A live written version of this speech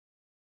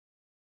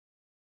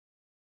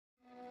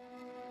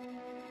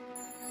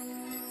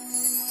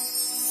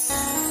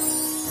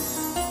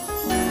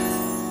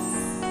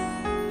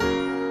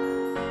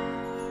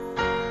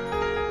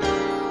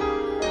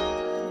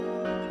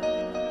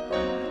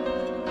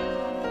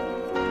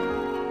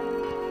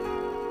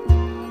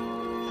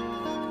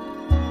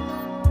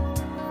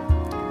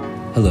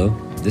Hello,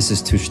 this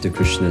is Tushta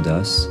Krishna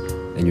Das,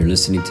 and you're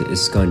listening to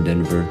ISKCON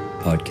Denver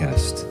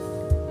podcast,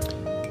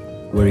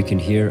 where you can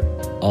hear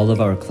all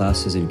of our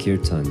classes and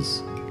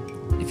kirtans.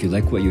 If you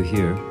like what you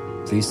hear,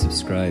 please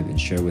subscribe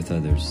and share with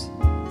others.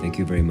 Thank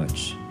you very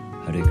much.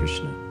 Hare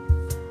Krishna.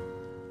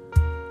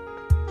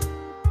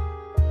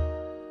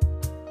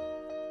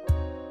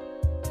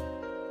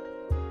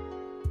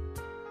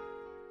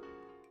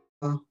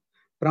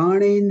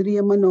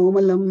 प्राणेन्द्रिय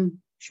मनोमलम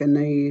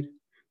शनैर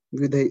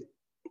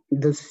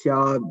विदस्या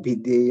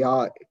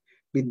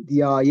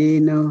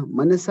विद्यायेन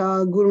मनसा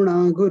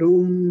गुरुणा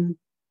गुरुम.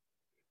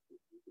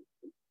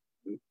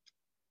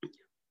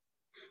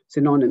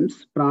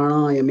 Synonyms: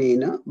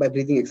 pranayamena, by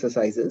breathing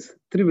exercises;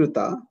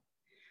 trivruta,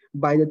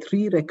 by the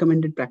three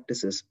recommended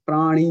practices;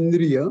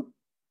 pranindriya,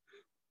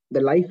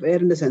 the life air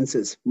and the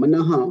senses;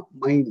 manaha,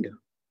 mind;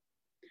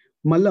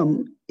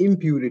 malam,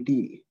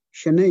 impurity;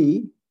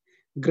 shanai,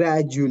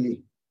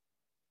 gradually;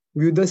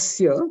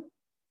 vyudasya,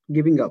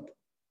 giving up;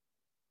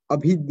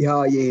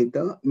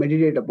 abhidhyayeta,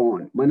 meditate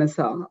upon;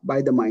 manasa,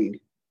 by the mind;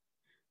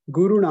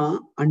 guruna,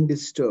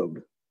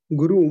 undisturbed;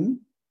 gurum,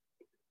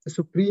 the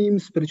supreme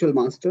spiritual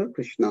master,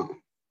 Krishna.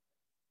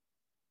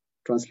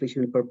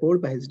 Translation and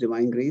purport by His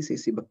Divine Grace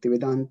A.C.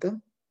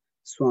 Bhaktivedanta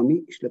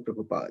Swami Srila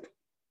Prabhupada.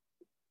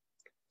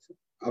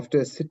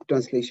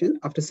 Translation: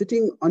 after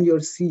sitting on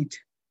your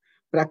seat,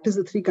 practice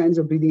the three kinds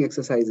of breathing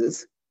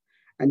exercises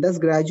and thus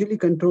gradually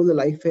control the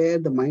life air,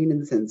 the mind,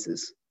 and the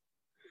senses.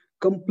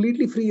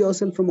 Completely free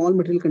yourself from all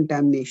material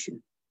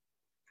contamination,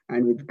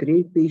 and with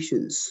great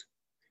patience,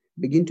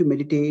 begin to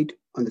meditate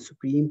on the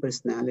Supreme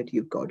Personality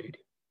of Godhead.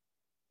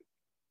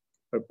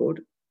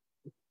 Purport: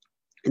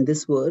 in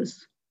this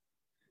verse,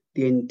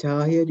 the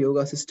entire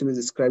yoga system is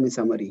described in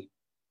summary,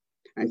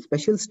 and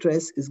special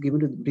stress is given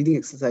to the breathing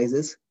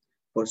exercises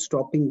for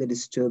stopping the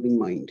disturbing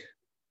mind.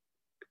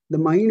 The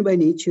mind by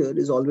nature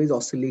is always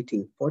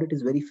oscillating, for it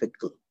is very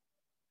fickle.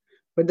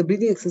 But the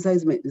breathing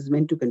exercise is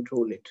meant to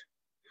control it.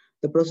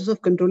 This process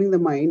of controlling the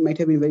mind might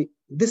have been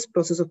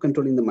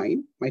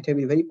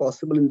very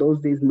possible in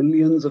those days,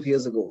 millions of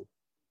years ago,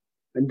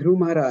 when Dhruv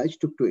Maharaj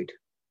took to it.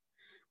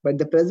 But at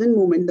the present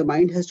moment, the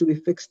mind has to be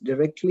fixed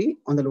directly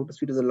on the lotus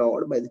feet of the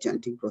Lord by the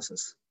chanting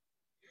process.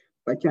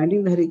 By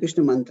chanting the Hare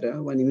Krishna mantra,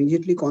 one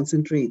immediately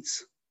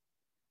concentrates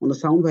on the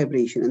sound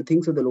vibration and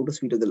thinks of the lotus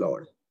feet of the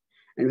Lord.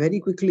 And very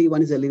quickly,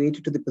 one is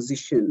elevated to the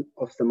position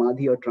of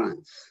samadhi or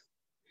trance.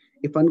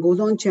 If one goes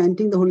on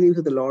chanting the holy names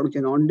of the Lord, which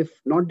are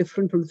not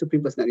different from the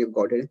Supreme Personality of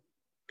Godhead,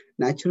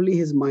 naturally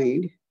his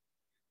mind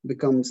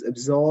becomes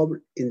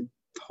absorbed in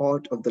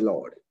thought of the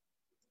Lord.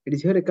 It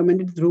is here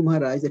recommended to Dhruv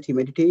Maharaj that he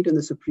meditate on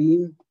the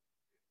Supreme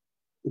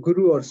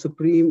Guru or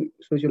Supreme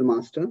Spiritual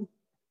Master.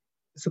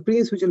 The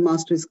Supreme Spiritual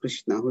Master is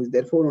Krishna, who is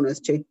therefore known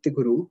as Chaitya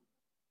Guru.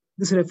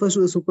 This refers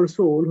to the Super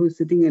Soul who is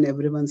sitting in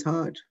everyone's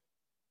heart.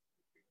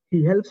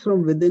 He helps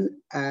from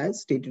within,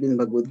 as stated in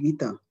Bhagavad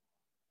Gita,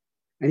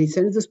 and he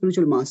sends the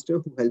Spiritual Master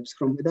who helps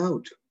from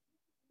without.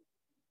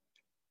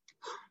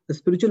 The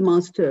Spiritual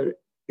Master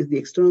is the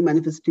external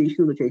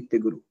manifestation of the Chaitya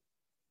Guru,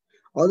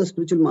 or the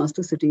Spiritual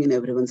Master sitting in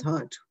everyone's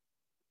heart.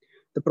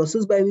 The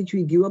process by which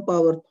we give up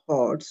our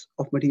thoughts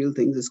of material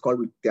things is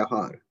called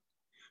Pratyahar,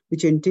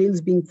 which entails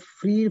being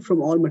freed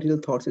from all material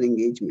thoughts and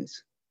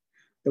engagements.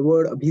 The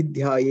word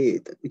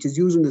abhidhyayet, which is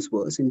used in this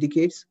verse,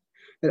 indicates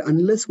that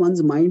unless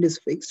one's mind is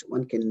fixed,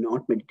 one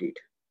cannot meditate.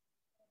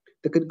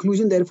 The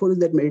conclusion, therefore, is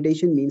that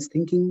meditation means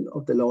thinking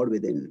of the Lord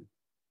within.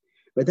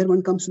 Whether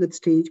one comes to that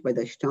stage by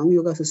the Ashtanga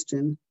Yoga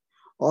system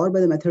or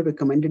by the method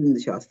recommended in the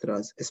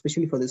Shastras,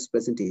 especially for this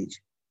present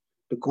age,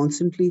 to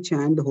constantly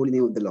chant the holy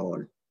name of the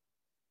Lord,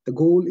 the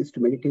goal is to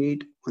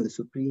meditate on the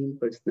Supreme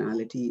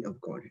Personality of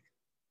Godhead.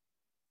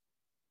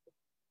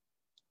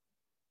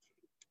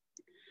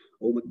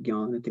 Om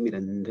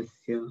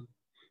Jnanatimirandhasya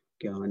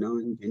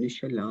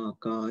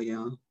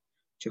Jnananjanashalakaya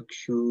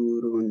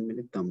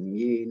Chakshurunmilitam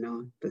Yena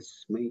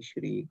Tasmai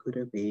Shri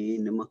Gurave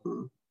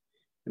Namaha.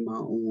 Nama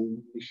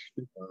Om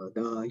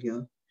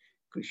Vishnupadaya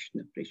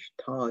Krishna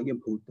Prishthaya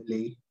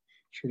Bhutale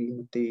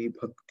Shrimate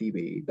Bhakti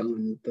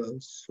Vedanta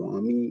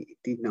Swami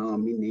Iti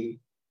Namine.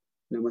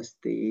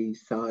 Namaste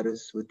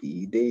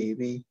Saraswati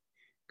Deve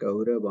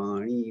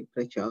Gauravani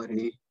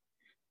Pracharne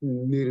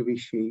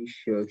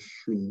Nirvishesha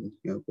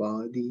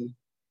Shunyavadi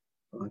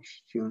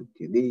Paschatya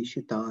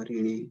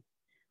Deshatarine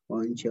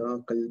Vancha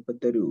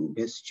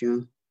Kalpatarubhyascha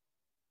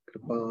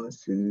Kripa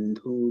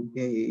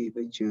Sindhubhya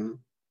Vacha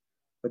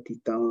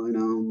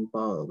Patitanam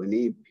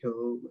Pavanebhyo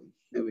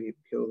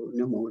Vaishnavebhyo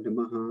Namo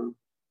Namaha.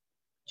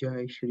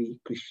 Jai Shri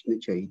Krishna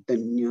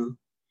Chaitanya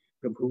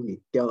Prabhu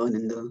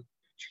Nityananda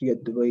Shri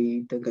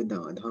Advaita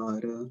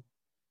Gadadhara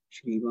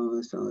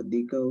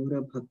Shrivasadi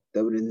Gaura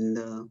Bhakta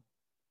Vrinda.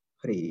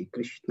 Hare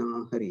Krishna,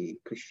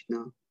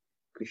 Krishna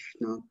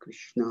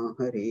Krishna,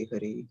 Hare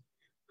Hare,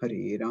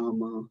 Hare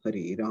Rama,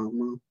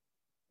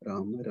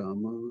 Rama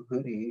Rama,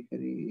 Hare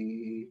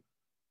Hare.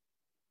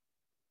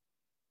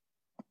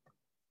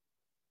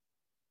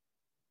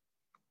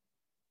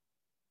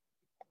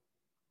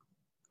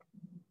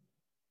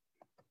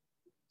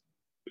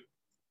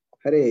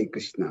 Hare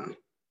Krishna.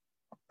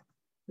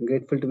 I'm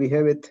grateful to be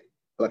here with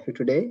all of you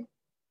today.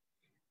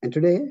 And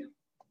today,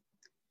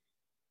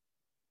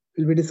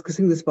 we'll be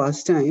discussing this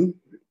pastime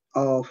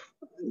of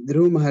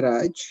Dhruv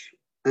Maharaj.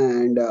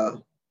 And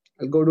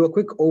I'll go to a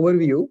quick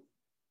overview.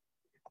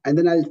 And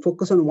then I'll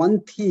focus on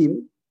one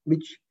theme,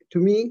 which to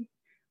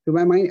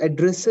my mind,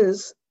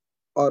 addresses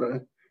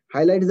or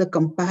highlights the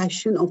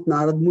compassion of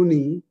Narad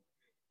Muni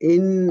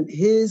in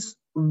his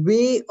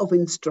way of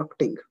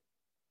instructing.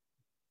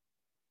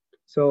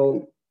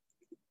 So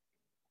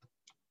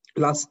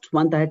last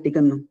month I had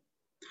taken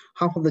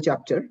half of the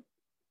chapter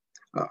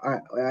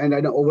and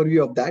an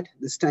overview of that.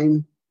 This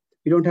time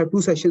we don't have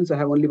two sessions. I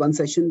have only one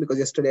session because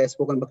yesterday I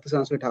spoke on Bhakti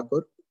Saraswati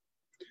Thakur.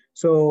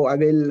 So I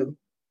will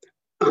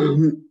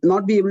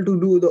not be able to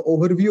do the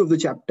overview of the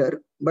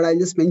chapter, but I'll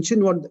just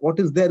mention what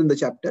is there in the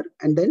chapter,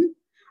 and then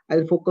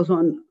I'll focus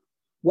on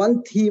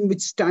one theme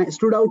which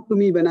stood out to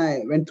me when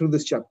I went through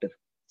this chapter.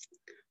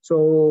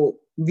 So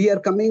we are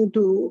coming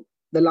to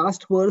the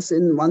last verse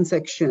in one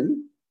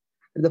section,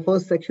 the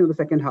first section of the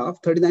second half.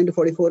 39 to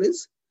 44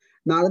 is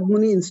Narad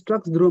Muni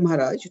instructs Dhruva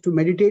Maharaj to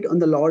meditate on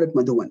the Lord at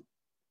Madhuvan.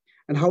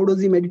 And how does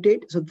he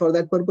meditate? So for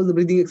that purpose, the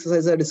breathing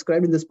exercises are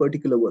described in this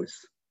particular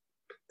verse.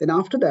 Then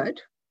after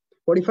that,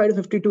 45 to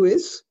 52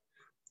 is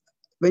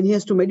when he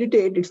has to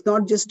meditate, it's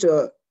not just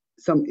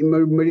some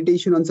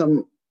meditation on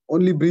some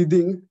only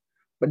breathing,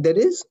 but there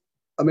is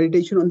a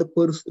meditation on the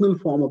personal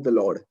form of the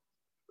Lord.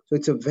 So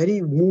it's a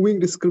very moving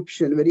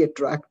description, very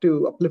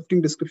attractive,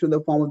 uplifting description of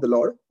the form of the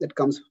Lord that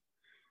comes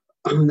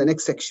in the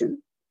next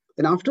section.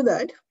 Then after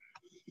that,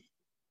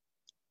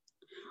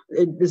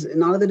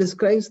 Narada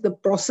describes the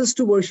process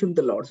to worship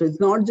the Lord. So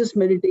it's not just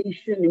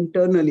meditation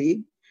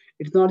internally,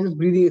 it's not just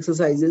breathing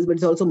exercises, but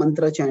it's also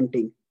mantra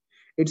chanting.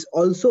 It's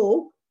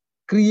also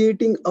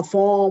creating a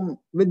form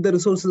with the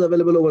resources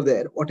available over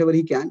there, whatever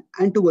he can,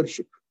 and to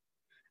worship.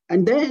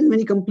 And then when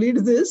he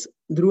completes this,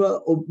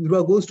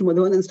 Dhruva goes to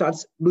Madhuvan and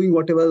starts doing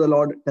whatever the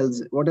Lord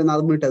tells him, what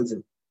Narad Muni tells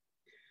him.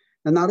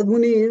 Now Narad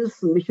Muni's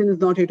mission is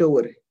not yet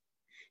over.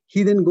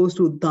 He then goes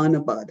to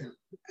Uttanapad.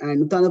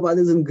 And Uttanapad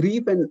is in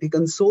grief and he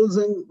consoles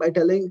him by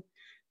telling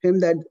him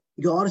that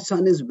your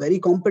son is very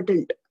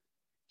competent.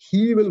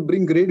 He will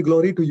bring great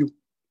glory to you.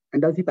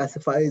 And thus he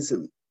pacifies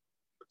him.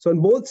 So on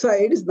both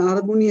sides,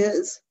 Narad Muni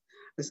has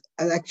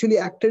actually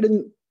acted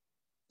in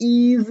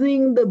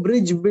easing the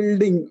bridge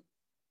building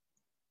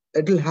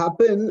that will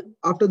happen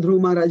after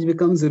Dhruva Maharaj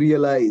becomes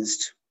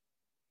realized.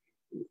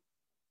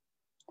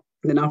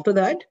 Then after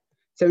that,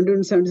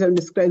 1777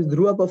 describes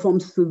Dhruva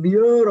performs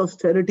severe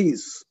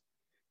austerities.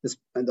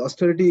 And the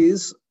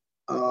austerities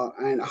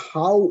and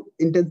how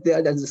intense they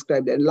are, that's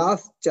described. And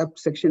last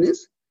section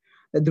is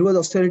that Dhruva's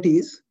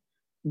austerities,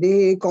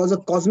 they cause a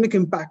cosmic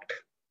impact.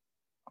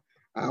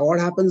 What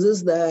happens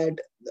is that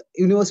the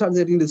universe starts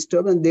getting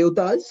disturbed and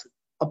Devatas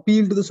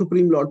appeal to the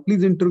Supreme Lord,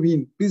 please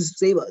intervene, please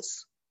save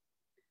us.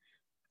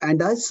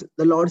 And thus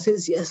the Lord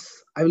says,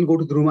 yes, I will go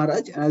to Dhruva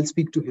Maharaj and I'll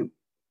speak to him.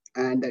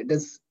 And it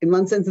is, in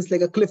one sense, it's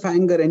like a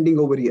cliffhanger ending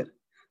over here.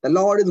 The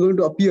Lord is going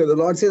to appear. The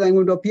Lord says, I'm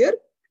going to appear,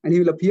 and he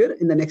will appear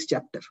in the next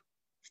chapter.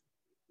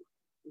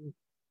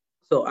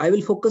 So I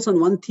will focus on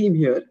one theme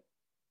here.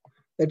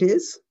 That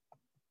is,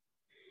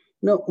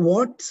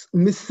 what's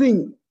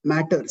missing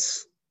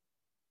matters.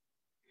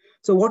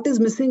 So what is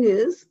missing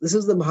is, this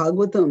is the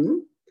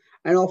Bhagavatam,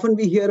 and often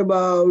we hear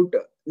about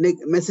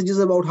messages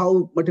about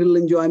how material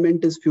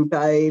enjoyment is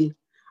futile,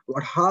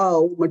 about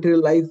how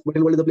material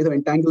world is a place of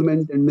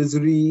entanglement and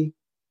misery.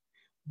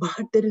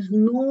 But there is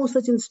no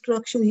such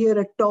instruction here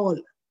at all.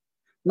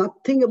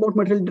 Nothing about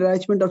material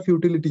detachment or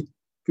futility.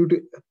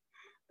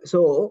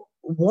 So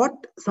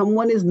what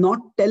someone is not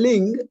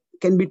telling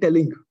can be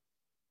telling.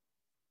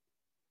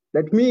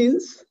 That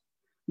means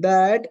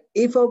that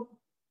if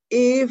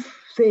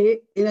say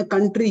in a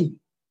country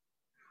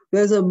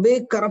there's a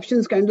big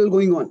corruption scandal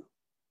going on,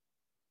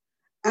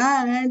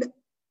 and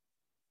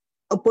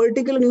a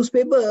particular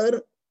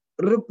newspaper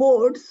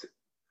reports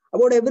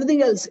about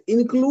everything else,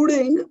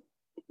 including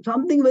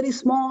something very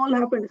small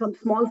happened, some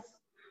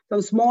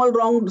small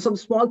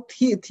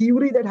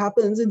thievery that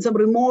happens in some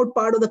remote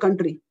part of the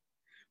country,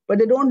 but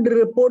they don't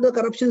report the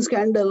corruption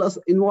scandal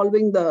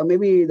involving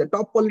maybe the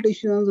top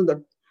politicians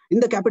in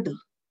the capital.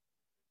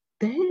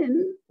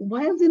 Then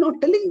why are they not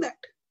telling that?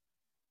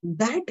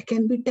 That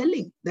can be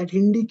telling. That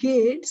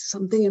indicates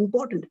something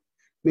important.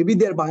 Maybe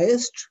they're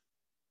biased.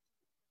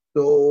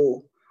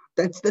 So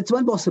that's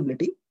one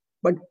possibility.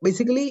 But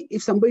basically,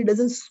 if somebody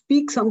doesn't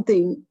speak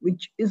something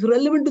which is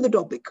relevant to the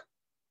topic,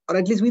 or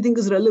at least we think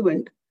is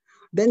relevant,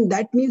 then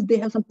that means they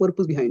have some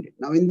purpose behind it.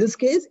 Now, in this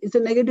case, it's a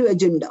negative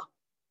agenda.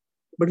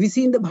 But we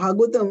see in the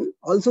Bhagavatam,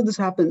 also this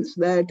happens,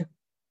 that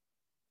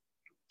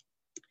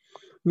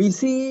we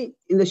see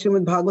in the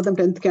Srimad Bhagavatam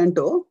 10th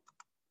canto,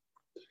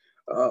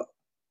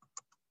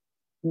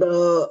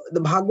 the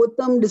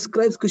Bhagavatam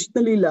describes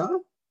Krishna Leela,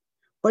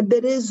 but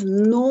there is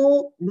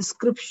no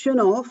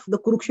description of the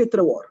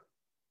Kurukshetra war.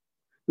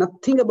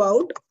 Nothing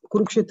about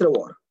Kurukshetra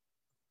war.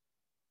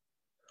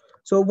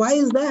 So why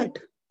is that?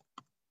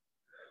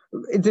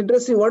 It's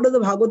interesting. What does the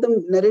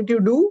Bhagavatam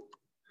narrative do?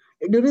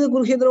 During the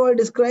Kurukshetra war, it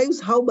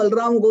describes how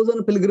Balram goes on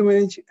a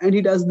pilgrimage and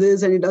he does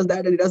this and he does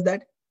that and he does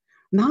that.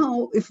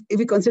 Now, if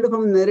we consider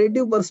from a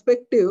narrative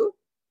perspective,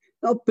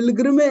 now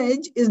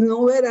pilgrimage is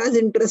nowhere as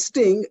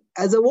interesting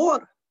as a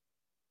war.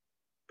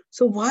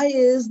 So why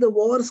is the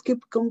war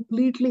skipped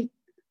completely?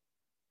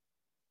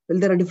 Well,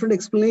 there are different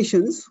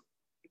explanations.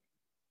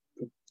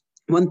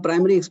 One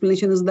primary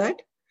explanation is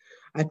that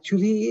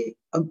actually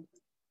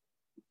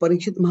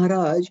Parikshit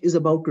Maharaj is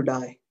about to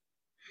die.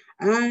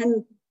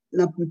 And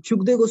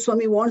Shukdev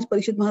Goswami wants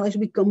Parikshit Maharaj to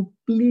be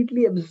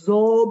completely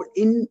absorbed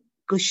in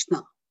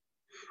Krishna.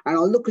 And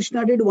although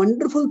Krishna did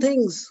wonderful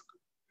things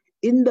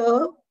in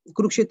the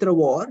Kurukshetra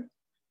war,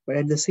 but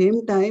at the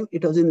same time,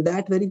 it was in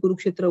that very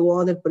Kurukshetra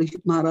war that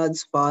Parikshit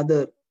Maharaj's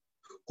father,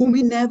 whom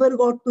he never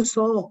got to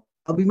saw,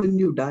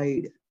 Abhimanyu,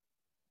 died.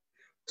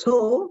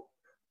 So,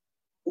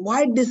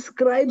 why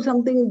describe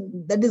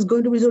something that is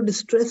going to be so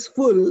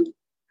distressful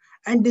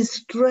and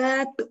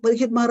distract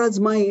Parikshit Maharaj's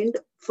mind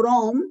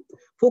from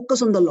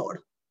focus on the Lord?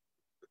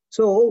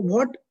 So,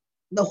 what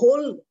the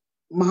whole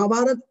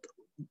Mahabharata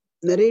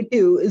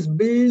narrative is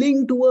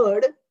building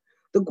toward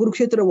the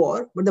Kurukshetra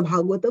war, but the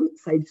Bhagavatam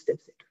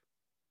sidesteps it.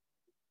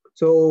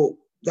 So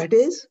that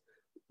is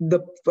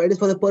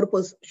for the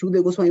purpose.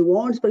 Shukdev Goswami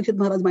wants Parikshit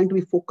Maharaj's mind to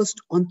be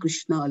focused on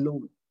Krishna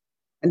alone.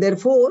 And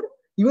therefore,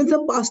 even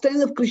some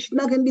pastimes of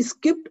Krishna can be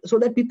skipped so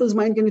that people's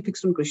mind can be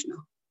fixed on Krishna.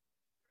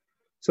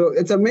 So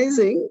it's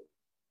amazing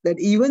that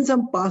even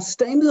some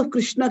pastimes of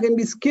Krishna can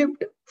be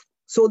skipped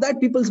so that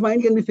people's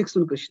mind can be fixed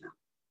on Krishna.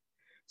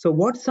 So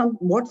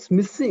what's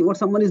missing, what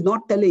someone is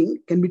not telling,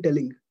 can be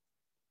telling.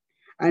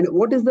 And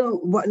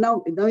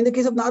now in the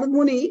case of Narad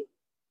Muni,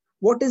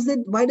 what is it?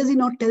 Why does he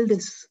not tell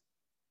this?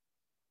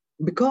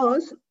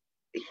 Because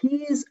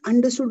he is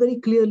understood very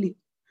clearly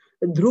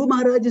that Dhruva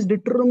Maharaj is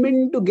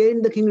determined to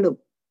gain the kingdom.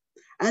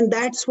 And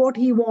that's what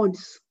he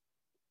wants.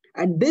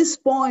 At this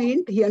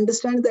point, he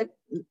understands that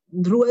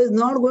Dhruva is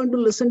not going to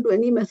listen to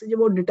any message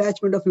about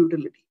detachment of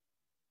utility.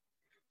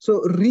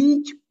 So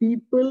reach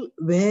people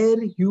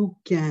where you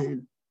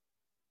can.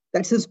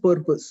 That's his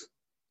purpose.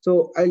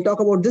 So I'll talk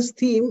about this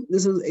theme.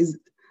 This is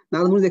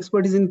Narad Muni's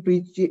expertise in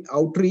preaching,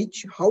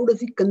 outreach. How does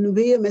he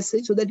convey a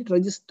message so that it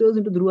registers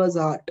into Dhruva's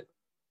heart?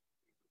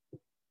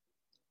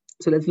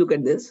 So let's look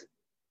at this.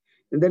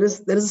 There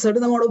is a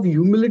certain amount of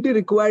humility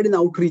required in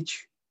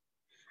outreach.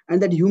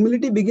 And that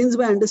humility begins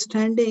by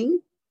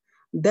understanding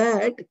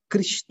that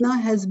Krishna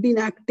has been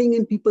acting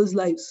in people's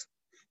lives.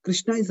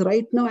 Krishna is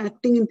right now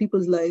acting in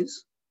people's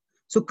lives.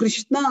 So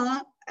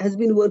Krishna has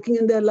been working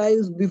in their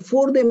lives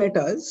before they met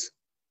us.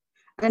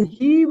 And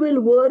he will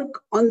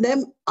work on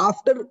them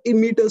after he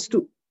meets us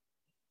too.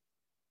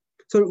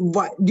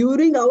 So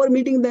during our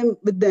meeting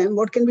with them,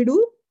 what can we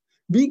do?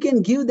 We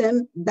can give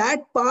them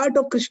that part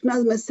of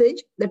Krishna's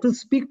message that will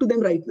speak to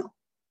them right now.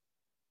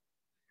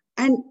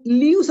 And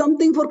leave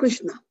something for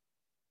Krishna.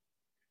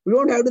 We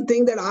don't have to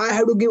think that I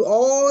have to give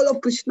all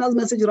of Krishna's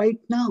message right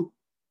now.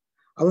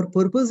 Our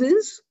purpose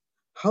is,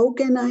 how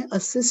can I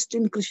assist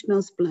in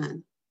Krishna's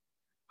plan?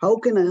 How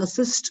can I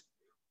assist?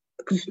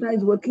 Krishna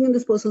is working in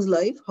this person's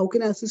life. How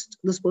can I assist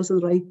this person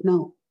right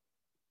now?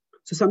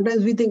 So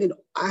sometimes we think,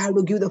 I have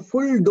to give the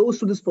full dose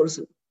to this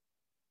person.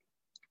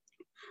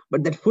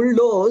 But that full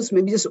dose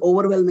may be just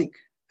overwhelming.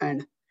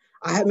 And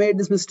I have made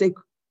this mistake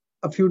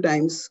a few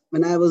times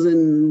when I was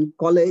in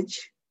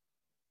college,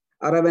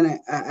 or when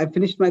I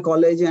finished my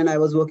college and I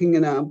was working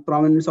in a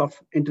prominent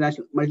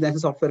international multinational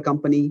software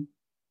company.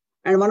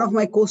 And one of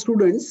my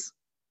co-students,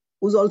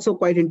 who's also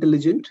quite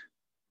intelligent,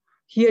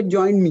 he had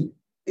joined me.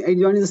 I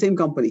joined in the same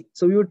company.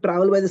 So we would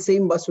travel by the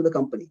same bus to the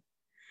company.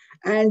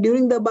 And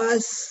during the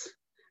bus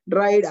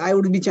ride, I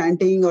would be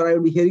chanting, or I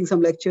would be hearing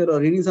some lecture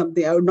or reading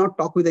something. I would not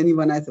talk with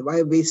anyone. I said,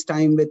 why waste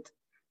time with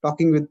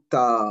talking with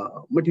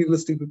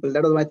materialistic people?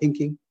 That was my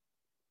thinking.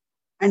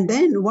 And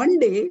then one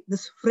day,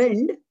 this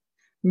friend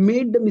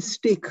made the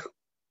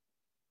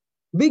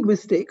big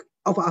mistake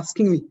of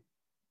asking me,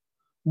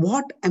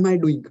 what am I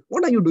doing?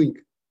 What are you doing?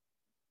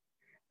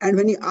 And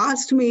when he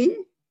asked me,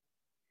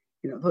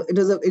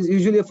 it's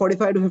usually a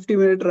 45 to 50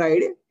 minute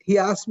ride. He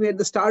asked me at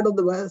the start of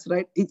the bus,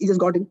 right? He just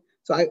got in.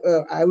 So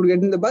I would get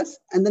in the bus,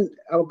 and then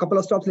a couple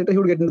of stops later, he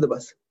would get into the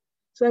bus.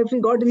 So after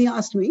he got in, he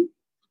asked me.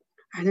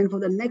 And then for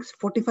the next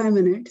 45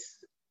 minutes,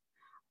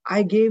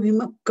 I gave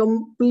him a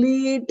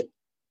complete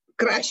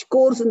crash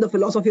course in the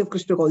philosophy of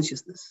Krishna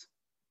consciousness.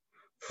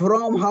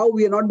 From how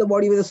we are not the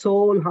body with the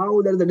soul,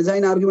 how there is a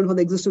design argument for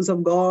the existence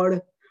of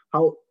God,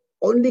 how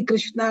only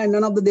Krishna and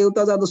none of the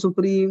devatas are the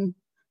supreme,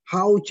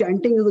 how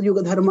chanting is the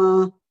Yuga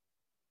Dharma,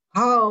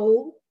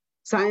 how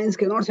science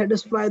cannot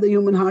satisfy the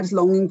human heart's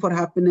longing for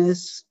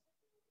happiness.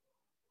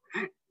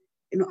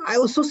 I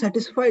was so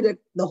satisfied that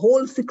the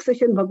whole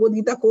 6-session Bhagavad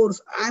Gita course,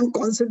 I am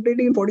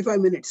concentrating in 45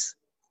 minutes.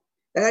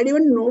 And I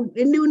didn't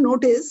even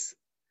notice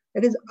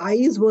that his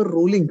eyes were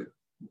rolling.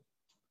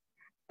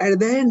 And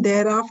then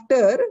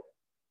thereafter,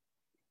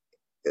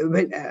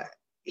 when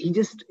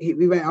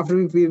after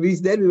we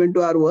reached there, we went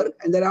to our work.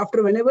 And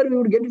thereafter, whenever we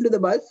would get into the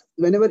bus,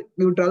 whenever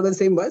we would travel the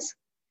same bus,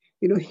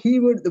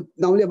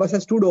 normally a bus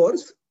has 2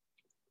 doors.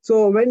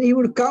 So when he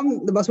would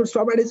come, the bus would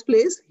stop at his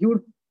place. He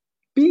would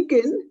peek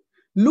in,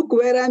 look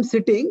where I'm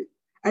sitting,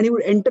 and he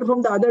would enter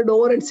from the other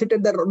door and sit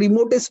at the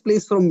remotest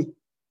place from me.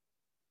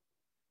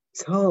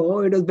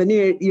 So it was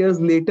many years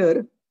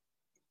later,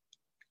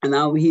 and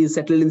now he is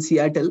settled in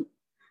Seattle.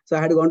 So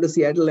I had gone to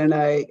Seattle, and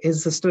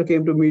his sister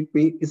came to meet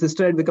me. His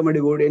sister had become a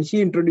devotee, and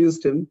she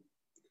introduced him.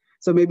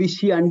 So maybe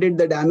she undid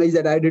the damage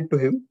that I did to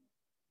him.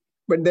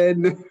 But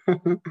then,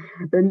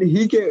 then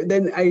he came.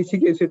 Then she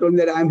came. She told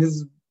me that I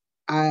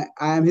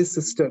am his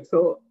sister.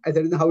 So I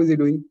said, "How is he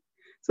doing?"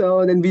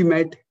 So then we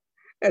met,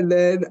 and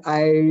then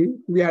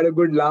we had a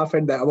good laugh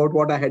at that, about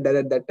what I had done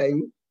at that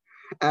time.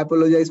 I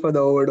apologized for the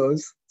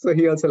overdose. So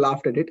he also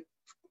laughed at it.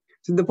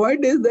 So the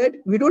point is that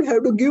we don't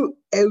have to give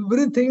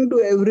everything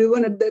to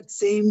everyone at that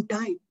same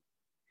time.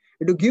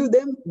 We have to give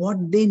them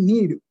what they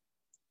need.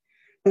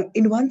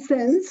 In one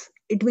sense,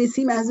 it may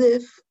seem as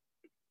if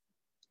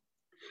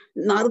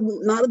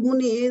Narad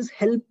Muni is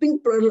helping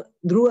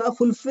Dhruva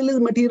fulfill his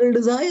material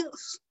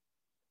desires.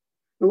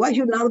 Now, why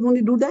should Narad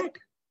Muni do that?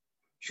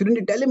 Shouldn't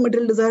he tell him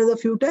material desires are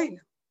futile?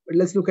 But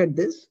let's look at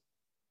this.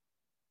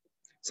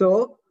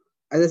 So,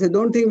 as I said,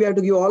 don't think we have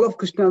to give all of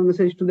Krishna's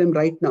message to them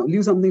right now.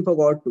 Leave something for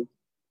God too.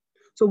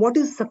 So what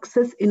is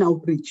success in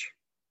outreach?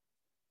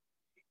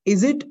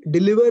 Is it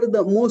deliver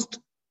the most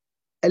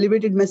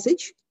elevated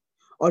message,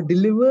 or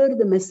deliver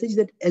the message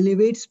that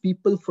elevates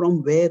people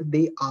from where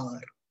they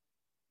are?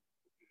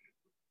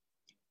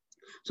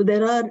 So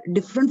there are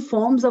different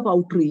forms of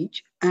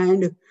outreach,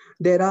 and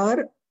there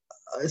are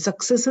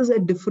successes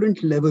at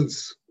different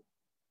levels.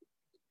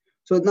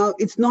 So now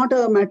it's not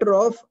a matter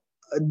of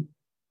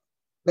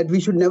that we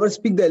should never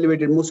speak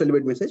the most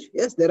elevated message.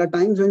 Yes, there are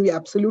times when we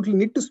absolutely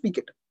need to speak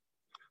it.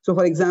 So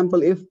for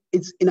example, if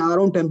it's in our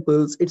own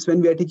temples, it's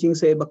when we are teaching,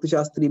 say, Bhakti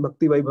Shastri,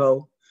 Bhakti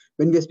Vaibhav,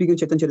 when we are speaking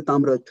Chaitanya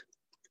Charitamrita,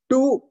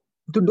 to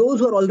those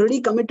who are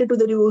already committed to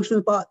the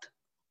devotional path,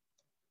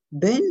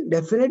 then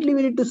definitely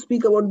we need to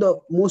speak about the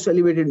most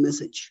elevated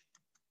message.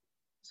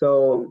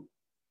 So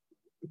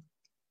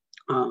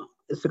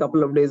just a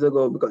couple of days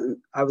ago, because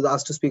I was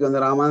asked to speak on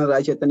the Ramananda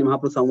Rai Chaitanya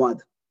Mahaprabhu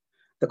Samvad,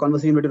 the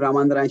conversation between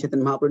Ramananda Rai and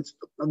Chaitanya Mahaprabhu. It's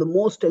one of the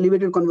most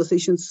elevated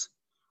conversations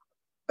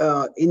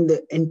in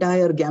the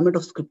entire gamut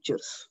of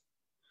scriptures.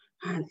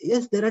 And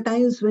yes, there are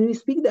times when we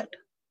speak that.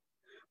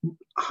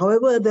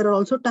 However, there are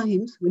also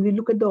times when we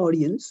look at the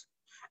audience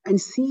and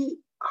see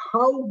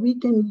how we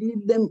can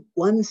lead them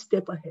one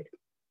step ahead.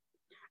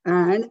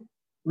 And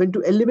when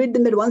to elevate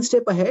them that one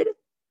step ahead,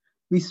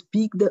 we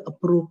speak the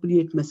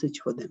appropriate message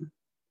for them.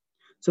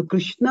 So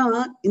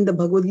Krishna in the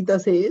Bhagavad Gita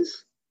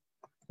says,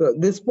 so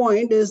this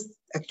point is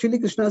actually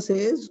Krishna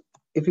says,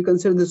 if you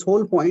consider this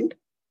whole point,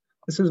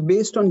 this is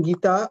based on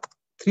Gita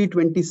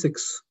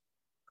 3:26.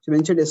 She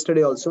mentioned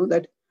yesterday also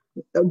that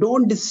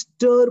don't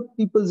disturb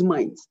people's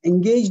minds.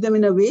 Engage them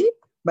in a way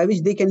by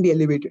which they can be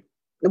elevated.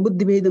 So what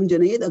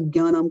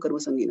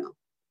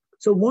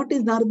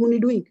is Narad Muni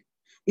doing?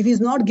 If he's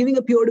not giving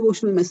a pure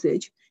devotional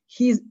message,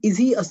 is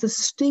he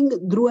assisting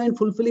Dhruva in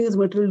fulfilling his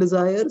material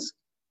desires?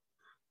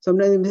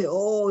 Sometimes they say,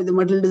 oh, the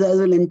material desires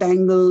will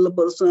entangle a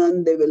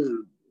person. They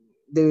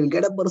will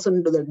get a person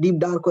into the deep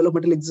dark hole of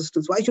material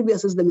existence. Why should we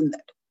assist them in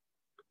that?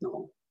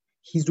 No,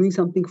 he's doing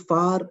something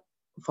far,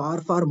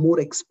 far, far more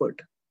expert.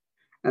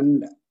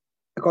 And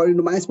according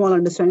to my small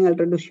understanding, I'll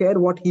try to share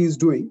what he is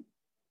doing.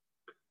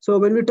 So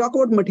when we talk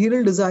about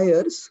material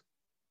desires,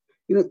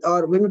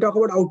 or when we talk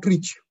about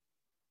outreach,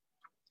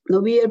 now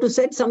we have to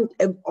set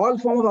all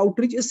form of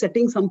outreach is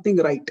setting something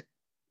right.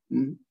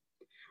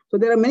 So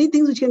there are many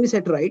things which can be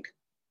set right.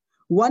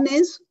 One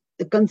is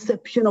the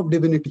conception of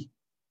divinity.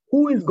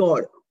 Who is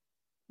God?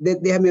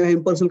 They may have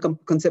impersonal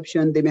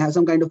conception. They may have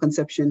some kind of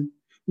conception.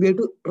 We have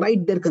to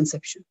write their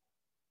conception.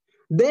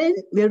 Then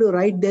we have to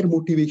write their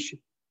motivation.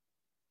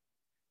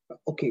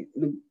 Okay,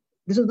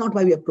 this is not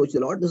why we approach the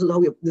Lord. This is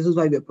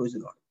why we approach the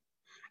Lord.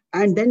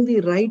 And then we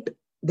write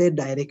their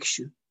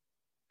direction.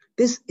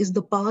 This is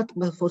the path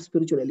for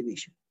spiritual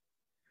elevation.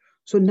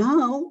 So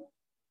now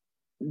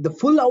the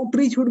full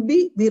outreach would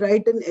be we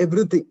write in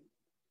everything.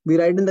 We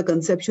write in the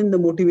conception, the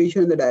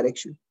motivation, and the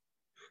direction.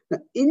 Now,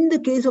 in the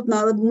case of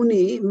Narad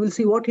Muni, we will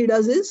see what he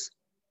does is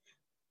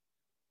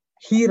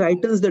he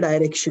writens the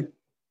direction.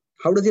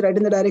 How does he write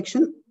in the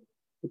direction?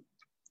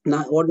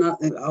 Now,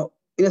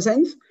 in a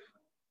sense,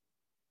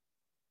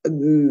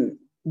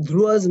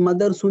 Dhruva's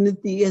mother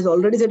Suniti has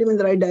already set him in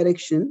the right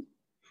direction,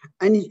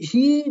 and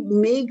he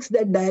makes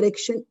that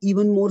direction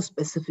even more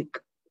specific.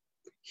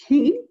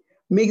 He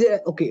makes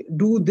it, okay,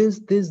 do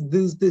this.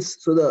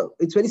 So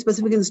it's very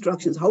specific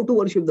instructions, how to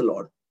worship the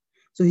Lord.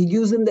 So he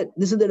gives him that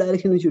this is the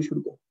direction which you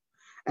should go.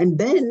 And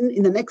then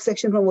in the next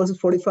section from verses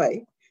 45,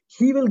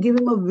 he will give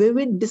him a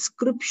vivid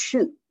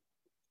description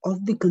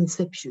of the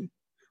conception.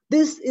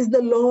 This is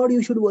the Lord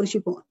you should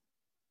worship.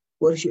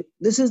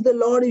 This is the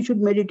Lord you should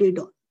meditate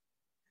on.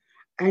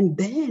 And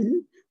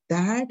then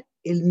that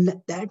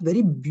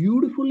very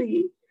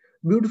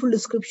beautiful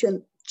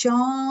description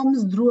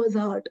charms Dhruva's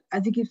heart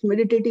as he keeps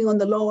meditating on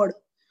the Lord,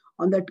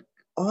 on that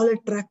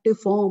all-attractive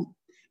form.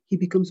 He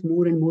becomes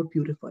more and more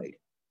purified.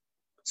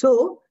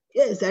 So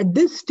Yes, at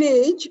this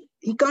stage,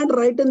 he can't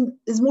write in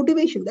his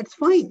motivation. That's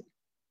fine.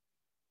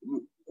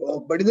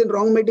 But is it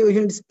wrong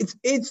motivation?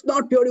 It's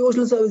not pure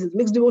devotional service. It's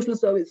mixed devotional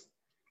service.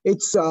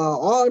 It's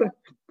or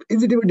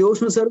is it even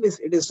devotional service?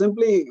 It is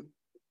simply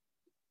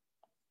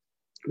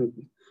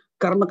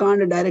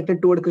karmakanda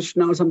directed toward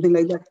Krishna or something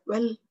like that.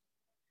 Well,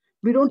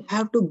 we don't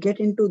have to get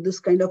into this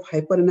kind of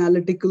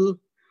hyper-analytical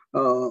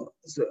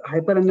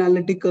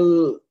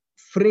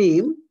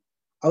frame.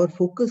 Our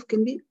focus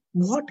can be,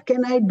 what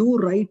can I do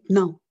right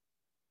now?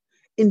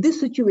 In this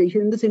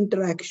situation, in this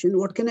interaction,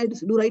 what can I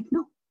do right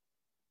now?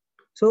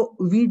 So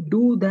we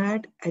do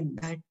that at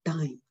that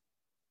time.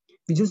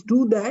 We just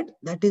do that.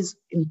 That is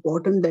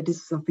important. That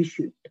is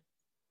sufficient.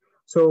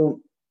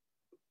 So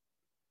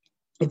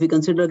if we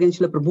consider again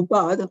Srila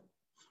Prabhupada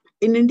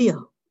in India,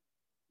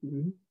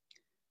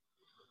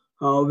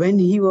 when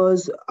he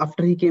was,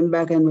 after he came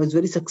back and was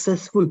very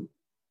successful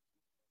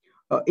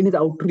in his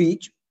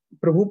outreach,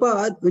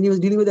 Prabhupada, when he was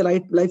dealing with the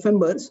life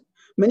members,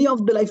 many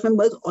of the life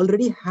members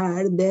already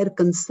had their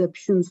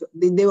conceptions.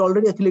 They were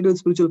already affiliated with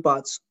spiritual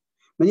paths.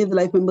 Many of the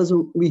life members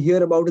who we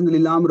hear about in the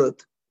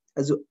Lilamrit,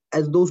 as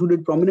those who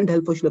did prominent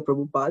help for Srila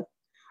Prabhupada,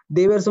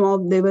 they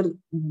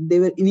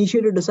were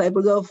initiated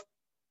disciples of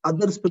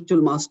other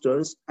spiritual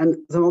masters, and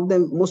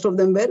most of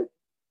them were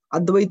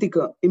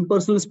Advaitika,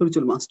 impersonal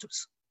spiritual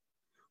masters.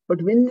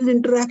 But when his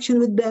interaction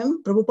with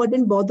them, Prabhupada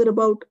didn't bother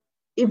about,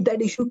 if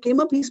that issue came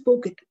up, he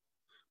spoke it.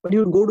 But he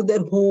would go to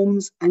their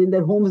homes, and in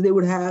their homes they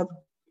would have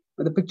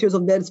the pictures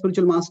of their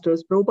spiritual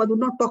masters. Prabhupada would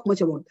not talk much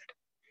about that.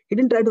 He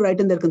didn't try to write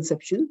in their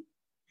conception.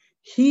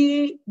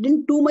 He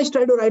didn't too much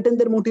try to write in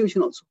their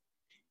motivation also.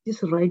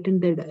 Just write in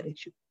their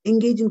direction.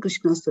 Engage in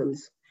Krishna's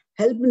service.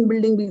 Help in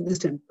building these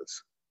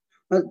temples.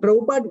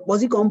 Prabhupada,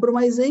 was he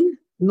compromising?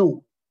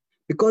 No.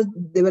 Because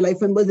they were life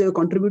members, they were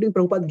contributing,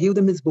 Prabhupada gave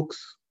them his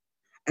books.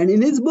 And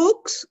in his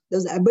books,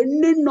 there's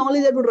abundant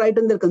knowledge that would write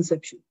in their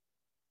conception,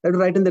 that would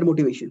write in their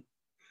motivation.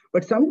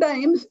 But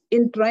sometimes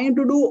in trying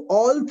to do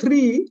all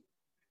three,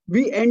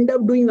 we end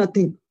up doing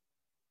nothing.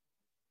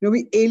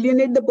 We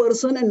alienate the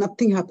person and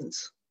nothing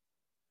happens.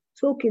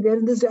 So, okay, they're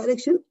in this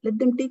direction. Let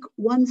them take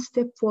one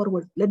step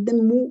forward. Let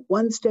them move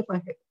one step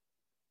ahead.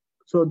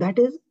 So that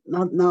is,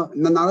 now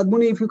Narad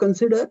Muni, if we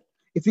consider,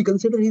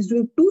 he's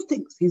doing two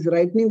things. He's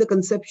writing the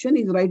conception,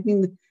 he's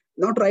writing,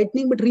 not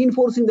writing, but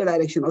reinforcing the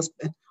direction or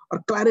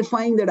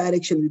clarifying the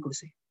direction, we could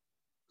say.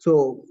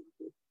 So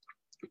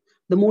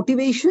the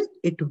motivation,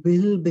 it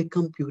will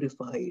become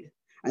purified.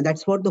 And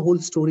that's what the whole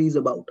story is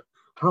about,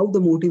 how the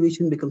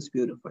motivation becomes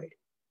purified.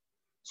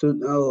 So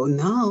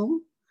now,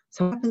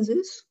 what happens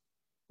is,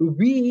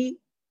 we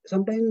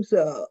sometimes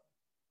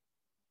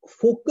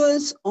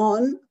focus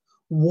on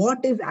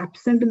what is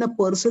absent in a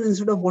person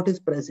instead of what is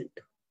present.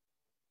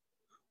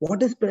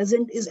 What is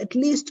present is, at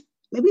least,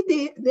 maybe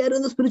they are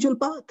in the spiritual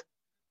path.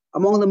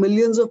 Among the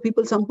millions of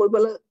people, some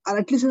people are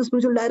at least in the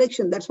spiritual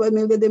direction. That's why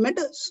maybe they met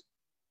us.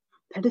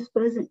 That is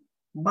present.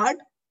 But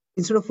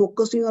instead of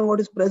focusing on what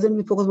is present,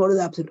 we focus on what is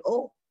absent.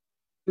 Oh,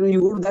 you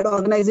go to that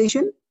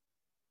organization,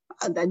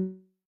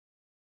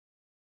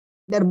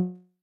 their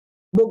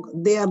book,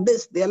 they are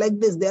this, they are like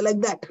this, they are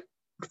like that.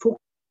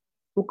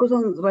 Focus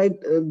on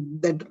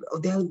that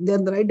they are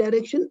in the right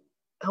direction.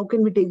 How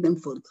can we take them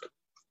further?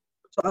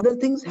 So other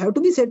things have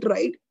to be set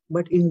right,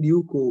 but in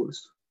due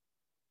course.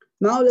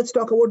 Now let's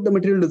talk about the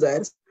material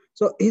desires.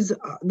 So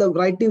the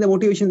writing, the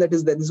motivation,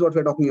 this is what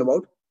we're talking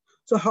about.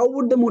 So how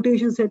would the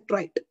motivation set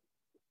right?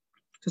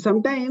 So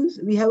sometimes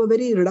we have a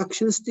very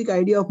reductionistic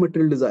idea of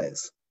material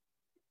desires.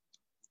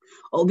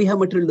 Or we have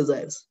material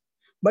desires.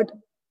 But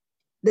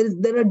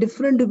there are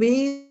different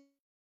ways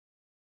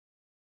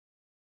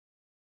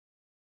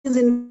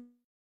in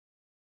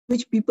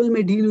which people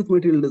may deal with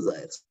material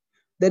desires.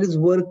 There is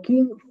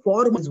working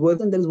for one's work,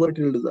 and there is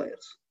material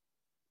desires.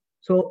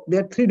 So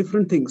there are three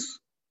different things.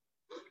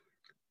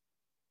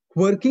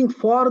 Working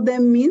for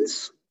them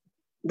means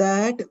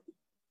that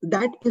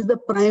is the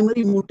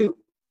primary motive.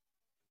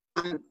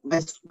 And my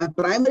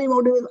primary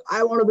motive is,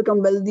 I want to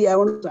become wealthy, I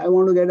want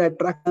to get a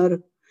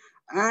tractor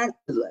and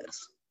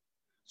desires.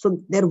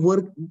 So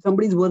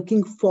somebody is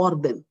working for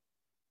them.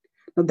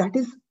 Now that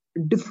is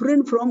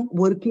different from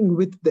working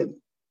with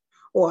them.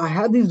 Oh, I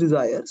have these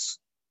desires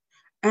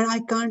and I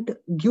can't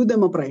give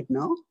them up right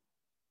now.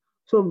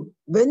 So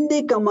when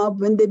they come up,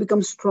 when they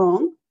become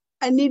strong,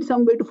 I need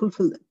some way to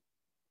fulfill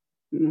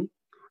them.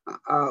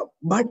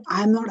 But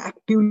I'm not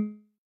actively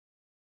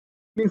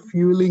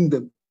fueling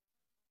them.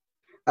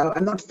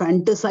 I'm not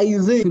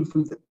fantasizing to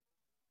fulfill them.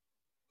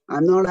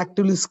 I'm not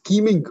actively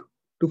scheming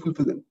to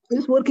fulfill them. I'm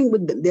just working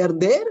with them. They are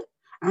there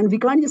and we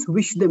can't just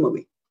wish them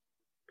away.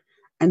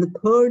 And the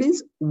third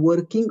is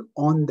working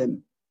on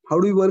them. How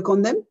do we work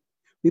on them?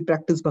 We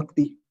practice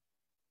bhakti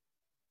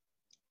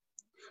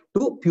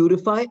to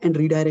purify and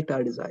redirect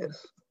our desires.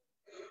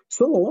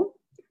 So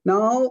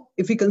now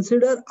if we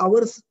consider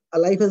our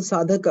life as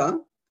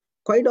sadhaka,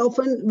 quite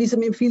often we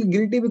may feel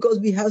guilty because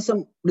we have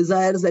some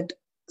desires that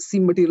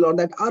seem material or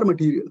that are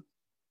material.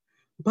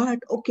 But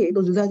okay,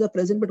 those desires are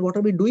present, but what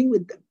are we doing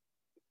with them?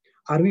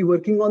 Are we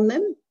working on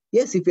them?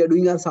 Yes, if we are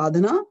doing our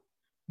sadhana,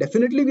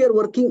 Definitely, we are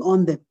working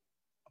on them.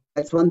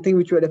 That's one thing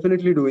which we are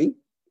definitely doing.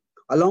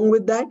 Along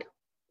with that,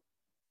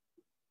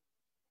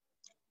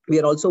 we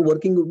are also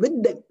working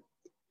with them.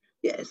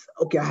 Yes,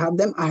 okay, I have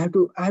them. I have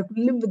to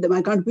live with them.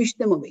 I can't wish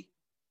them away.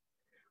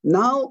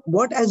 Now,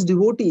 what as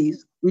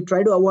devotees we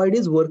try to avoid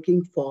is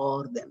working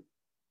for them.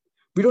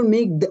 We don't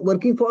make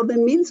working for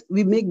them means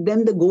we make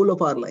them the goal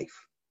of our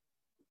life.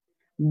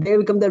 They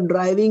become the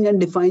driving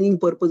and defining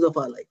purpose of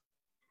our life.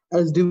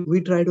 As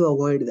we try to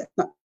avoid that.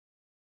 Now,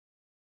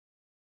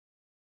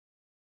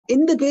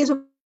 in the case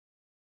of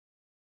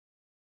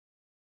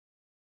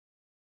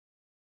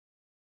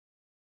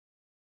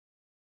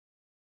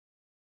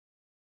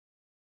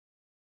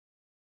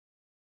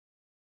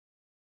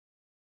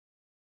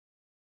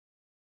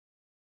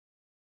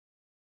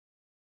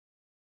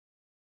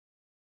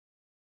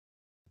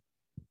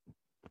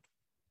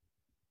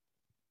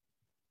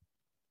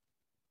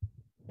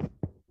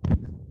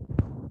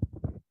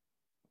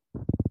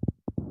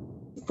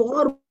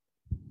for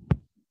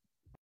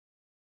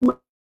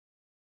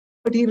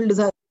material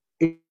desire,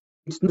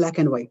 it's black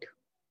and white.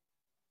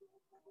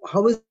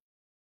 How is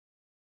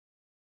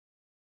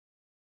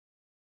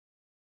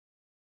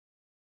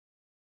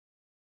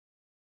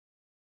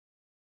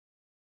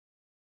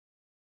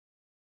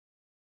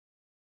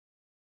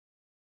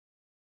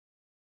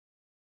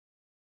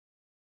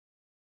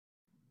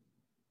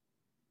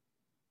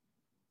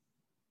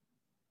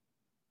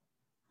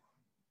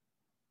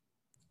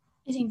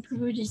I think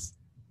Prabhuji's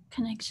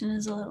connection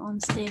is a little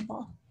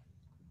unstable.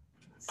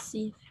 Let's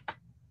see if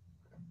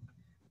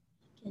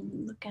you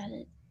can look at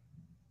it.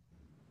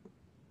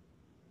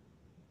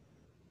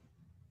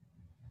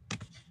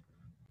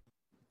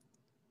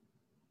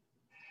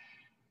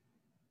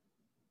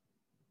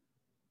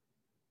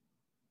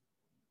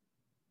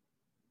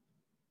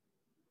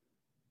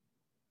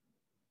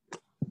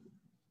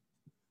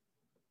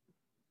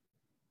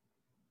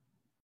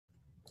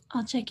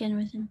 I'll check in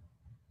with him.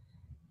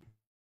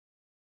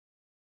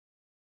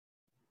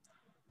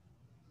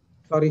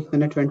 Sorry, the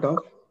net went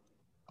off.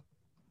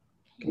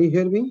 Can you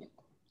hear me?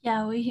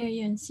 Yeah, we hear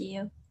you and see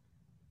you.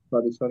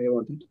 Sorry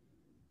about it.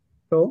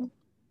 So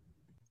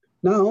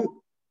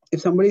now,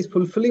 if somebody is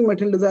fulfilling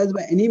material desires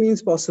by any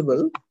means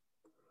possible,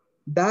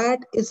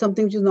 that is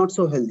something which is not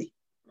so healthy.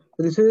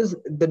 So this is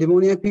the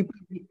demoniac people.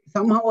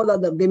 Somehow or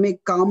other, they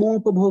make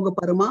kamopabhoga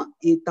parama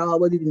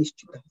etavadi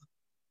nishchita.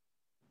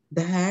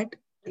 That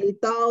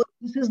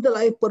this is the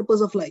life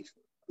purpose of life.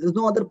 There's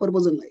no other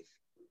purpose in life.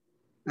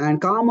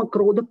 And kama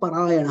krodha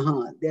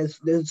parayana,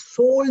 they've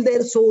sold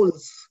their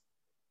souls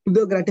to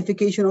the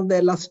gratification of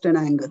their lust and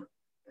anger.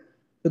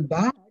 So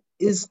that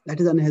is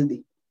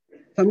unhealthy.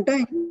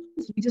 Sometimes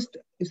we just,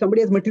 if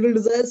somebody has material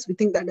desires, we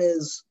think that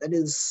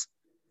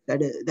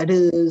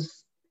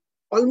is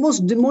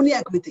almost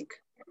demoniac, we think.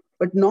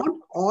 But not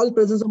all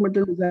presence of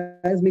material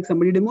desires make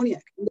somebody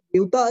demoniac. The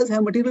devatas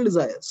have material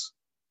desires,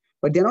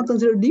 but they are not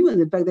considered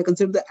demons. In fact, they are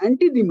considered the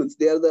anti-demons.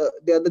 They are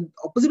the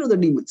opposite of the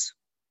demons.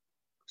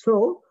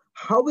 So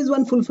how is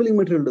one fulfilling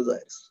material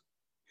desires?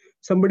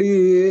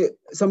 Everybody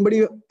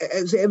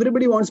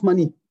wants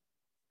money,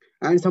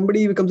 and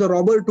somebody becomes a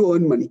robber to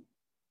earn money.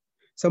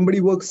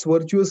 Somebody works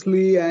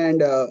virtuously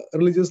and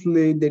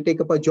religiously. They take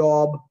up a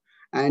job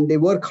and they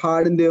work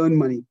hard and they earn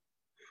money.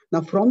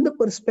 Now, from the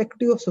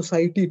perspective of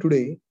society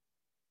today,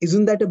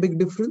 isn't that a big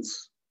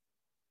difference?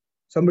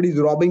 Somebody is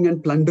robbing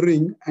and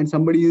plundering, and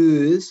somebody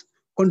is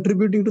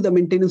contributing to the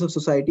maintenance of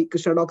society.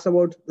 Krishna talks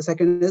about the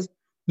second is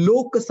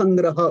Loka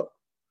Sangraha.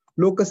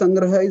 Loka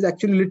Sangraha is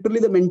actually literally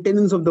the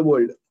maintenance of the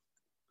world.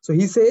 So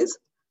he says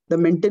the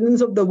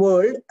maintenance of the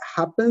world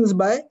happens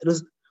by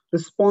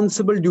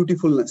responsible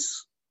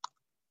dutifulness.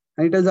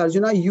 And he tells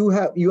Arjuna, you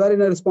are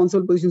in a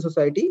responsible position in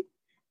society.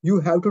 You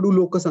have to do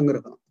Loka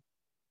Sangraha.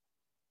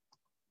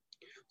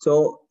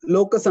 So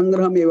Loka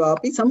Sangraham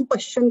evapi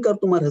sampashyan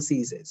kartumarhasi,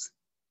 he says.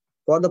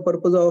 For the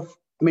purpose of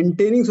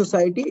maintaining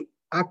society,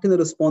 act in a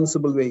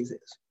responsible way, he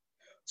says.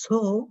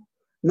 So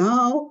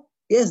now,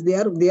 yes, they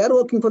are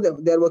working for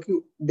them.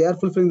 They are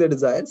fulfilling their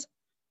desires,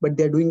 but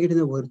they are doing it in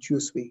a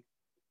virtuous way.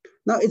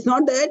 Now, it's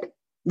not that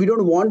we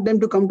don't want them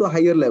to come to a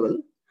higher level,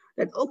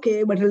 that,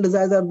 okay, material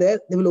desires are there,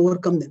 they will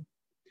overcome them.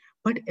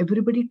 But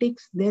everybody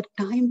takes their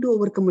time to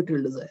overcome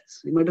material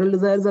desires. The material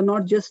desires are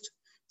not just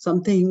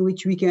something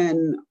which we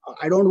can,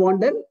 I don't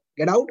want them,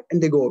 get out,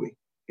 and they go away.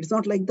 It's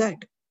not like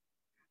that.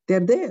 They're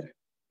there.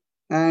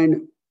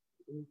 And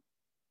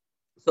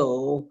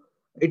so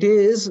it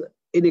is,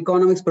 in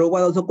economics,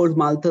 Prabhupada also calls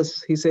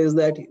Malthus. He says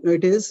that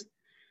it is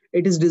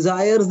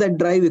desires that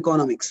drive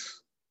economics.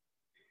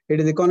 It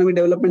is economic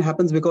development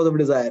happens because of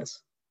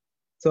desires.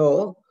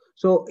 So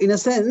in a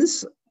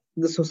sense,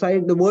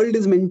 the world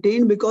is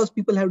maintained because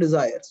people have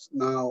desires.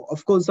 Now,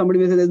 of course, somebody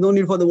may say there's no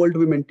need for the world to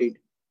be maintained.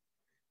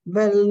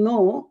 Well,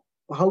 no.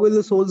 How will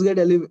the souls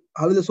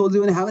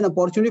even have an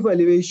opportunity for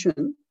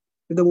elevation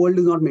if the world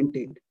is not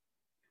maintained?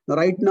 Now,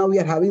 right now, we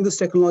are having this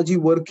technology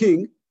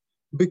working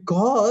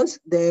because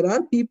there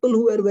are people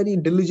who are very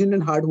diligent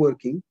and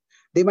hardworking.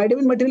 They might have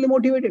been materially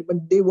motivated,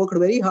 but they worked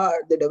very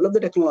hard. They developed the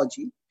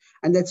technology,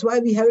 and that's why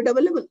we have it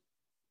available.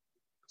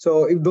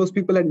 So if those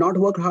people had not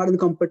worked hard and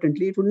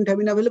competently, it wouldn't have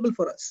been available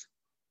for us.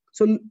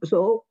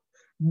 So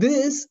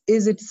this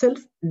is itself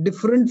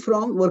different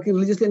from working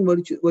religiously and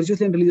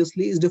virtuously and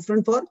religiously is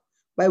different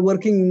by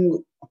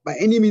working by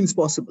any means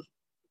possible,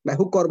 by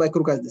hook or by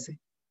crook, as they say.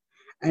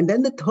 And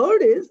then the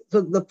third is,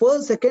 so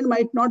the second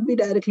might not be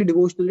directly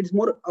devotional. It's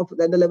more of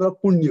at the level of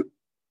punya,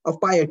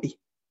 of piety.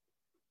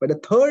 But the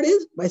third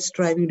is by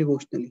striving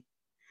devotionally.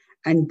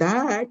 And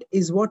that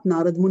is what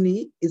Narad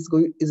Muni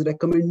is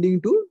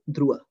recommending to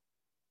Dhruva.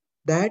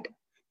 That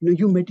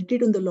you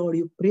meditate on the Lord,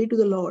 you pray to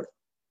the Lord.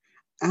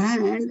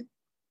 And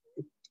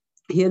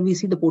here we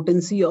see the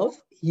potency of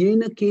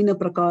yena kena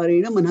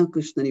prakarena manah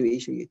Krishna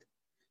niveshayet.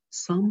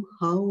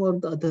 Somehow or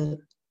the other,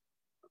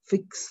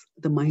 fix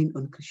the mind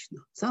on Krishna.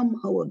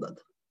 Somehow or the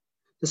other.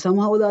 So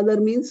somehow or the other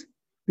means,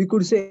 we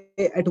could say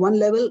at one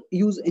level,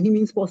 use any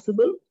means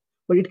possible,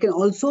 but it can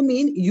also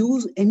mean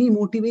use any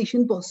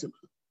motivation possible.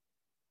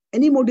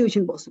 Any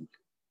motivation possible.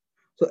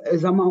 So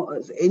somehow,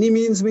 any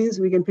means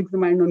we can fix the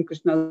mind on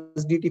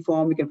Krishna's deity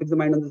form, we can fix the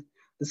mind on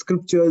the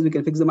scriptures, we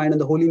can fix the mind on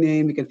the holy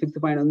name, we can fix the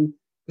mind on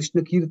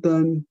Krishna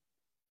Kirtan,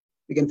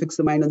 we can fix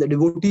the mind on the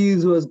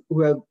devotees who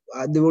have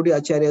devotee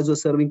acharyas who are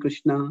serving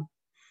Krishna,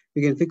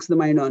 we can fix the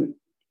mind on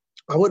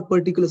our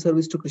particular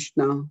service to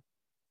Krishna.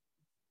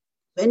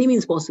 Any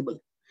means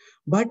possible.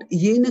 But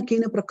yena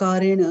kena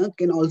prakarena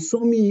can also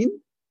mean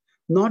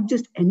not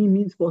just any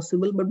means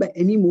possible, but by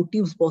any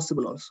motives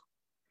possible also.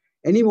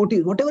 Any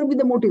motive, whatever be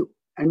the motive.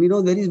 And we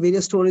know there is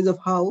various stories of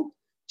how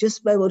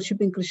just by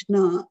worshipping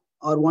Krishna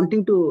or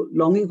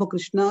longing for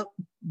Krishna,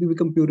 we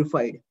become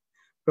purified.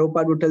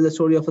 Prabhupada would tell the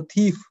story of a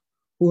thief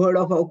who heard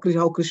of how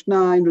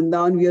Krishna in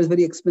Vrindavan wears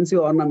very expensive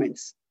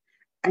ornaments.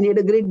 And he had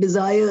a great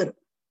desire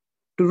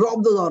to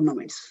rob those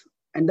ornaments.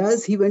 And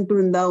thus he went to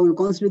Vrindavan,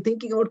 constantly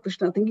thinking about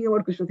Krishna, thinking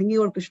about Krishna, thinking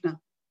about Krishna.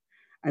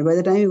 And by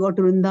the time he got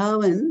to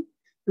Vrindavan,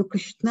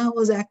 Krishna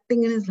was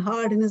acting in his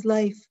heart, in his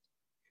life.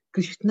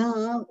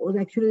 Krishna was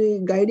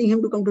actually guiding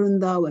him to come to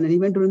Vrindavan. And he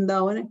went to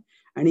Vrindavan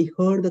and he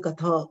heard the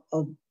katha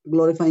of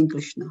glorifying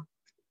Krishna.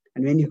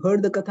 And when he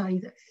heard the katha,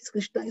 he said,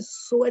 Krishna is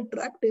so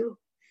attractive.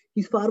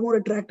 He's far more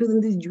attractive than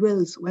these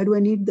jewels. Why do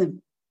I need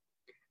them?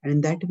 And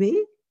in that way,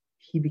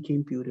 he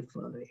became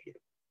purified.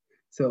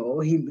 So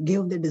he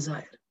gave the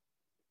desire.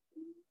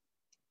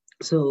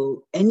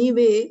 So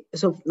anyway,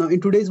 so now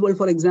in today's world,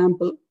 for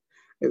example,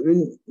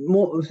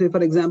 say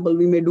for example,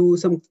 we may do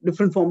some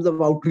different forms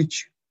of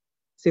outreach.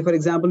 Say for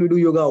example, we do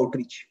yoga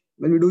outreach.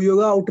 When we do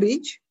yoga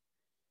outreach,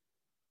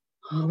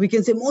 we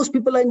can say most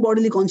people are in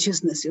bodily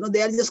consciousness.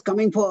 They are just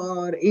coming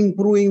for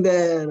improving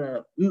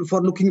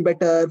for looking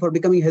better, for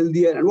becoming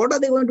healthier. And what are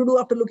they going to do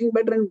after looking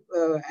better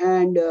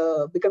and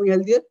becoming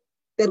healthier?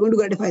 They're going to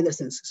gratify their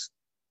senses.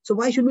 So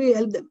why should we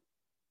help them?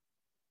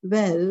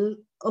 Well,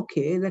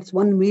 okay, that's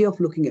one way of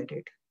looking at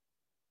it.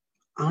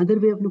 Another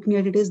way of looking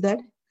at it is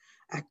that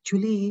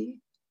actually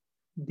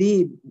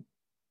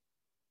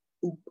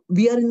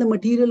we are in the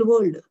material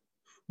world.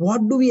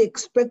 What do we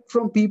expect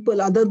from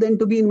people other than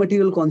to be in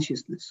material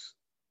consciousness?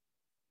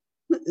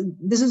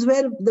 This is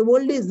where the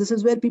world is. This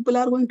is where people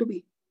are going to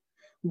be.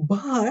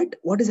 But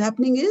what is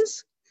happening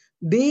is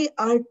they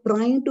are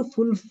trying to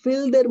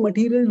fulfill their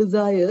material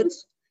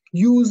desires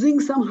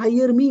using some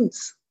higher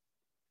means.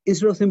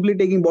 Instead of simply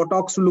taking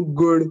Botox to look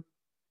good,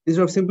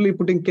 instead of simply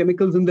putting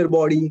chemicals in their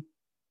body,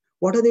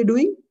 what are they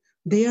doing?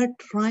 They are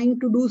trying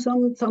to do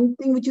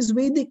something which is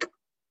Vedic,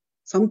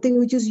 something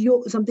which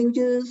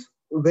is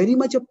very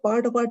much a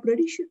part of our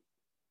tradition.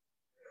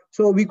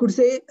 So we could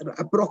say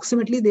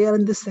approximately they are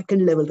in the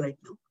second level right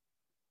now.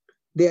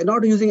 They are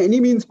not using any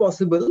means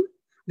possible.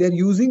 They are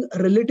using,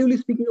 relatively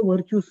speaking, a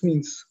virtuous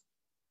means.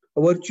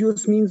 A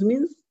virtuous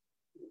means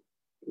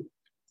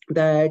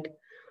that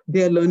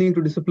they are learning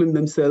to discipline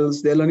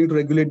themselves. They are learning to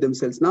regulate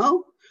themselves.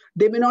 Now,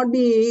 they may not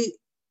be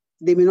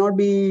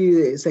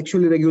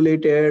sexually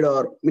regulated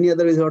or many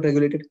other ways not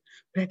regulated,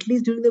 but at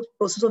least during the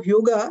process of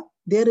yoga,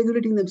 they are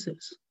regulating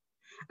themselves.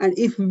 And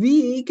if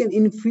we can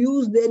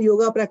infuse their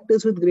yoga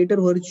practice with greater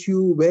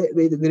virtue,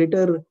 with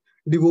greater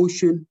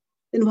devotion,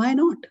 then why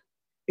not?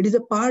 It is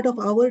a part of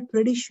our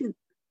tradition.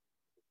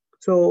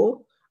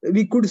 So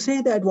we could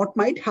say that what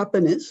might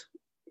happen is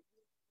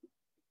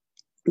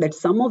that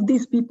some of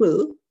these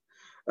people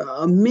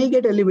may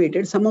get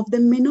elevated, some of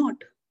them may not.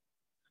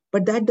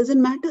 But that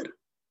doesn't matter.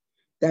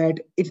 That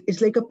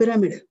it's like a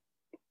pyramid.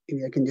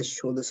 Maybe I can just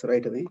show this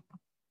right away.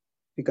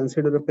 We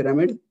consider a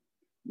pyramid.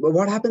 But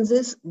what happens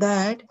is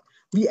that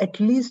we at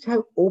least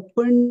have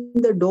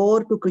opened the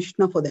door to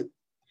Krishna for them.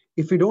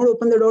 If we don't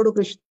open the door to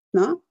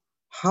Krishna,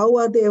 how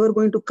are they ever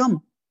going to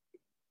come?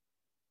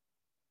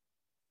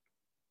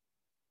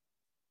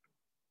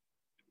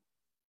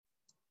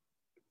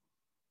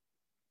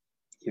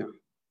 Yeah.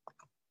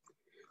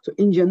 So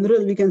in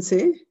general, we can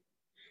say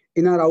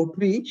in our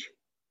outreach,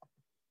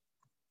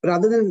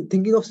 rather than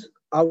thinking of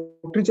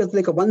outreach as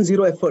like a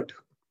 1-0 effort,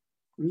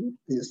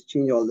 just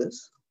change all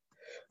this.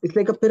 It's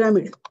like a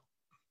pyramid.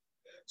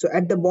 So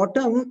at the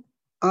bottom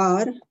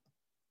are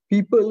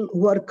people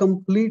who are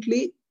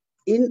completely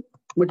in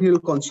material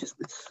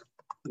consciousness.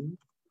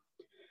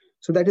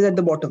 So that is at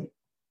the bottom.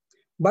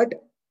 But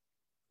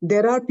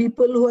there are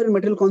people who are in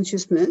material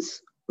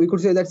consciousness. We could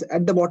say that's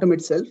at the bottom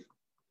itself.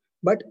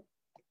 But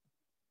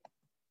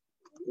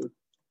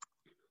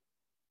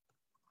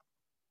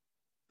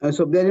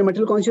so they're in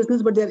material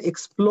consciousness, but they're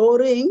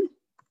exploring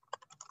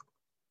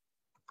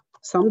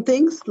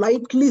something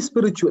slightly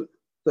spiritual.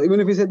 So even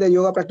if we say that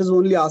yoga practice is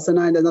only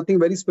asana and there's nothing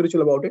very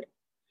spiritual about it,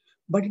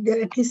 but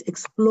they're at least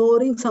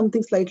exploring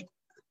something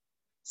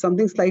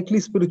slightly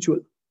spiritual.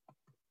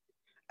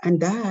 And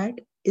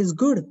that is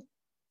good,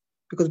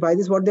 because by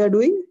this what they are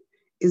doing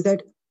is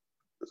that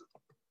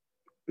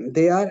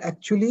they are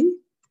actually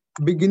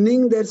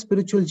beginning their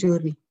spiritual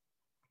journey.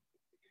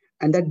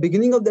 And that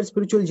beginning of their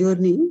spiritual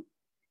journey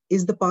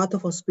is the path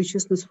of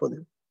auspiciousness for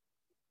them.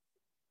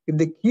 If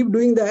they keep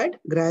doing that,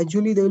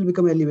 gradually they will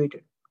become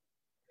elevated.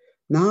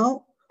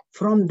 Now,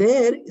 from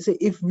there, say,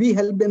 if we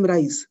help them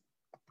rise,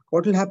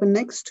 what will happen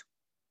next?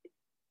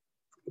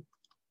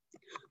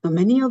 Now,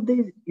 many of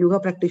the yoga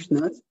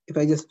practitioners, if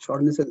I just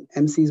shorten this as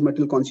MC's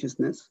material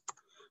consciousness,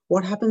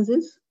 what happens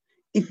is,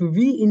 if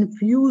we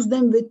infuse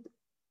them with,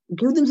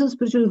 give them some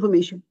spiritual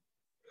information.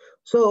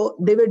 So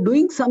they were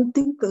doing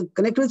something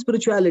connected with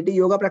spirituality.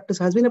 Yoga practice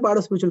has been a part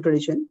of spiritual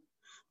tradition,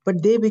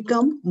 but they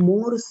become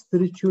more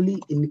spiritually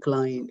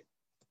inclined.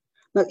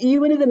 Now,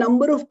 even if the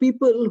number of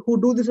people who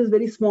do this is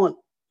very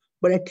small,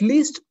 but at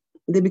least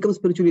they become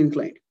spiritually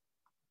inclined.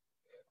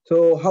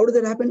 So how does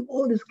that happen?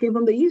 Oh, this came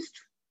from the East.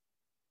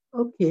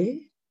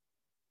 Okay.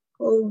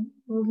 Oh,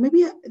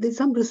 maybe there's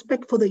some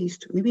respect for the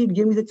East. Maybe it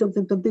gave me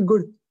something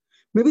good.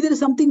 Maybe there is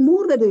something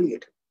more that they'll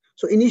get.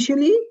 So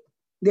initially,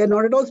 they are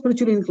not at all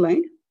spiritually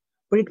inclined,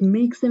 but it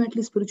makes them at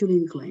least spiritually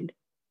inclined.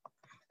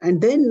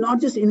 And then not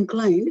just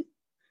inclined,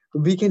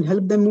 we can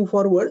help them move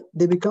forward.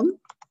 They become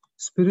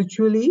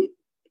spiritually,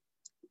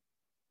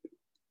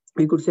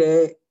 we could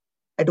say,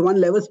 at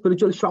one level,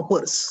 spiritual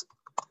shoppers.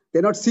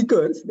 They're not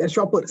seekers, they're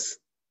shoppers.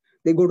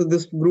 They go to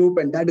this group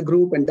and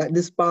that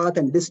this path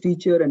and this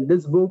teacher and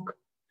this book.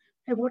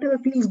 And whatever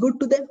feels good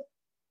to them.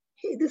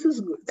 Hey, this is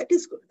good, that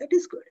is good, that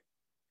is good.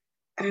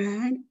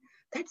 And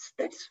that's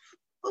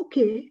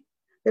okay.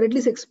 They're at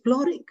least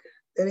exploring.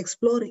 They're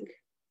exploring.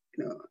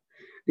 You know,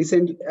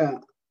 recently, I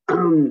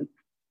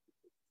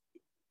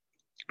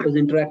was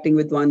interacting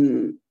with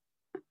one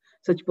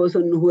such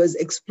person who has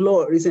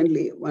explored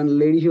recently. One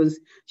lady,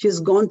 she has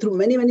gone through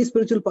many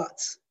spiritual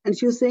paths, and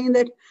she was saying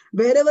that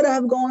wherever I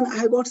have gone, I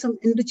have got some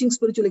enriching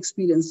spiritual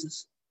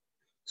experiences.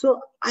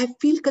 So I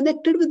feel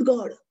connected with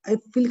God. I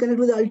feel connected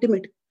with the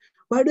ultimate.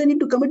 Why do I need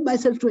to commit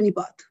myself to any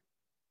path?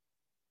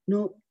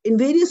 No, in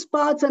various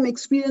paths, I'm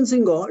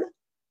experiencing God,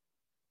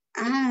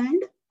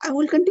 and I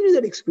will continue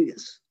that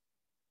experience.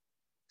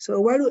 So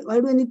why do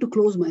I need to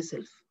close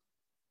myself?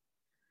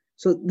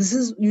 So this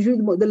is usually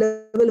the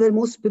level where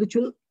most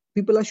spiritual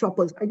people are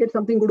shoppers. I get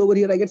something good over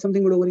here. I get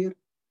something good over here.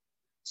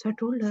 So I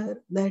told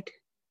her that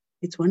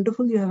it's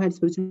wonderful you have had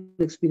spiritual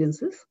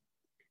experiences.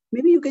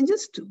 Maybe you can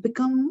just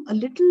become a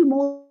little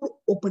more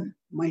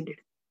open-minded,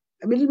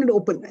 a little bit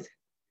open. I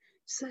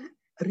said,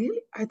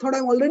 really? I thought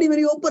I'm already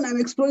very open. I'm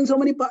exploring so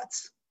many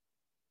paths.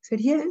 I said,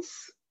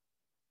 yes.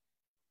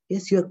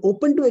 Yes, you're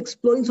open to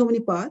exploring so many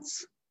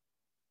paths.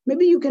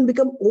 Maybe you can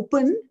become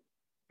open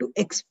to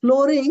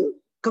exploring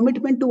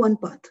commitment to one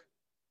path.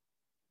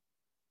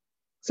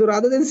 So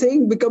rather than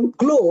saying become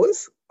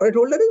close, what I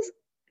told her is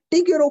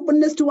take your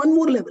openness to one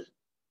more level.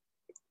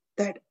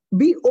 That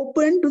be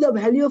open to the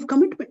value of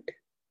commitment.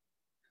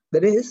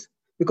 That is,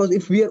 because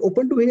if we are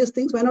open to various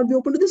things, why not be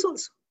open to this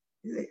also?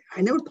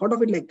 I never thought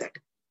of it like that.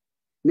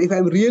 And if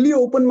I'm really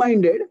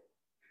open-minded,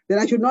 then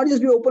I should not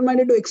just be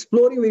open-minded to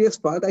exploring various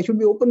paths. I should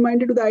be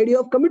open-minded to the idea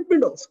of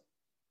commitment also.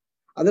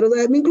 Otherwise,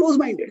 I have been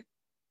close-minded,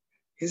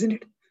 isn't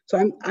it? So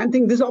I'm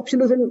thinking this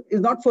option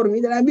is not for me,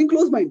 then I'm being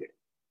close-minded.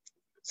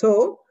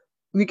 So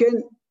we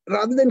can,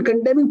 rather than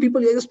condemning people,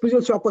 you're just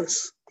spiritual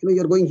shoppers. You know,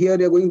 you're going here,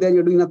 you're going there,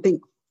 you're doing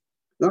nothing.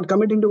 Not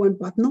committing to one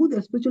path. No,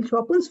 they're spiritual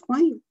shoppers,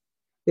 fine.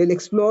 They'll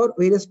explore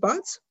various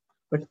paths,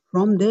 but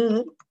from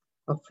there,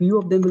 a few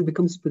of them will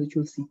become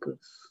spiritual seekers.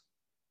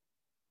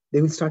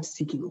 They will start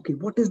seeking, okay,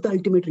 what is the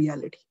ultimate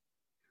reality?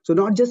 So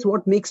not just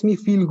what makes me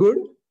feel good,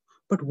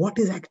 but what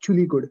is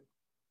actually good.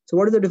 So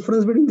what is the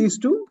difference between these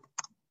two?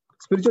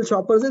 Spiritual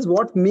shoppers is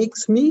what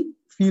makes me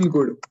feel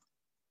good.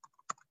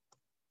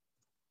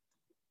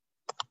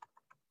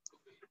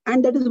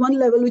 And that is one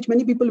level which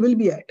many people will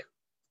be at,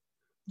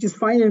 which is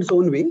fine in its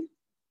own way.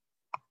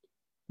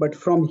 But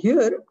from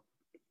here,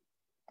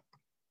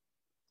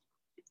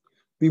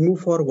 we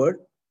move forward,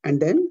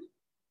 and then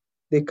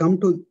they come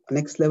to the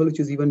next level, which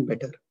is even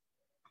better,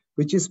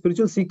 which is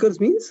spiritual seekers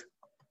means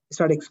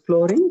start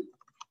exploring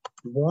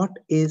what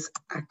is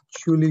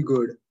actually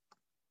good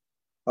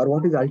or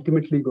what is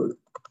ultimately good.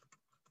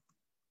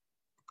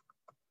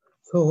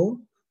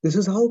 So this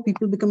is how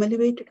people become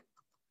elevated.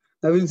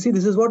 Now we'll see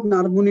this is what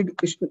Narad Muni,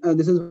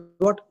 this is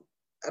what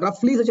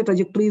roughly such a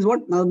trajectory is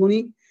what Narad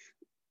Muni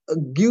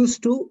gives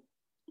to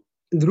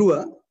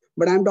Dhruva,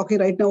 but I'm talking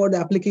right now about the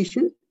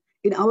application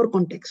in our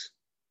context.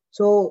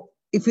 So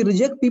if we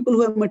reject people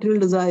who have material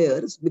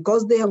desires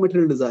because they have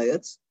material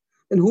desires,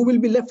 then who will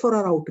be left for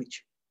our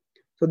outreach?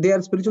 So they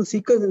are spiritual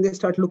seekers and they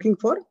start looking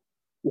for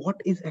what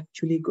is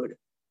actually good.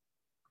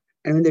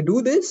 And when they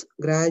do this,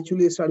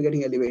 gradually they start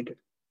getting elevated.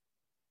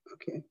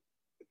 Okay.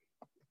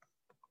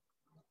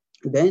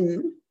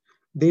 Then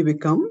they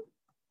become,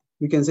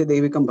 we can say they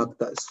become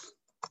bhaktas.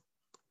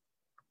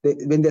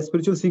 When they're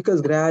spiritual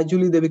seekers,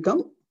 gradually they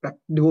become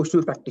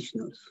devotional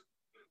practitioners.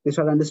 They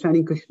start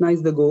understanding Krishna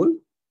is the goal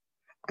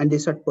and they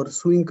start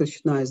pursuing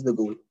Krishna as the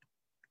goal.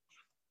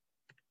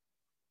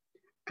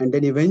 And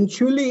then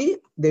eventually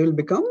they will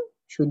become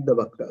Shuddha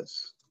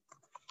Bhaktas.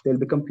 They'll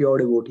become pure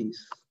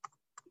devotees.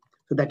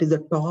 So that is the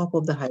top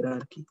of the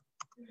hierarchy.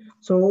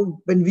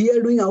 So when we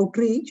are doing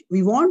outreach,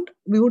 we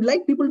would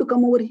like people to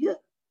come over here.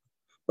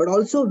 But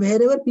also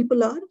wherever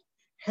people are,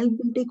 help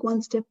them take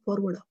one step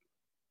forward up.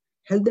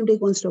 Help them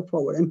take one step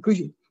forward. And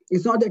Krishna,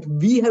 it's not that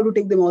we have to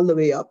take them all the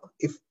way up.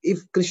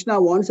 If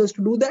Krishna wants us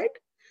to do that,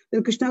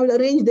 then Krishna will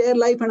arrange their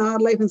life and our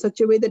life in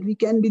such a way that we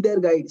can be their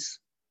guides.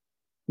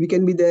 We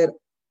can be their,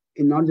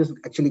 not just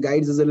actually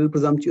guides is a little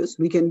presumptuous,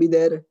 we can be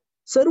their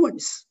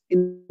servants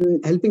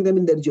in helping them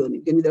in their journey,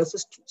 we can be their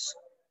assistants.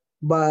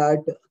 But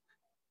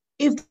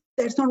if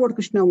that's not what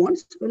Krishna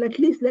wants, well, at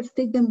least let's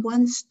take them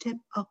one step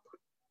up.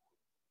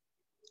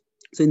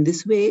 So in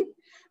this way,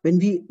 when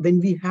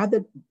we have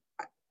that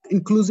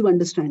inclusive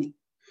understanding.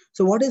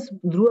 So what is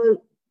Dhruva,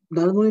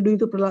 Narad Muni doing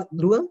to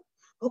Dhruva?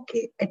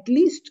 Okay, at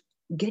least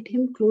get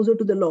him closer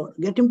to the Lord.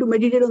 Get him to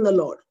meditate on the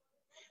Lord.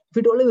 If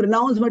he told him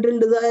renounce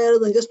material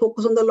desires and just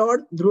focus on the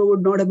Lord, Dhruva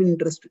would not have been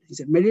interested. He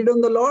said, meditate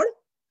on the Lord.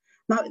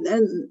 Now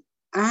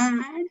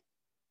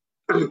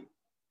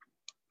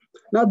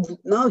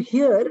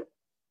here,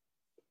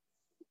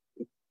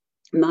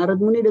 Narad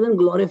Muni doesn't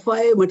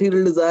glorify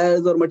material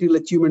desires or material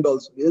achievement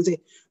also. He doesn't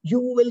say, you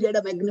will get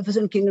a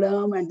magnificent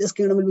kingdom and this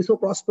kingdom will be so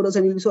prosperous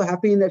and you'll be so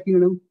happy in that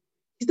kingdom.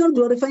 He's not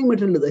glorifying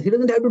material desires. He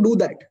doesn't have to do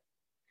that.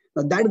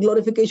 Now that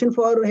glorification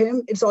for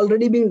him, it's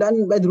already being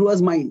done by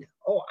Dhruva's mind.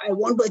 Oh, I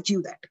want to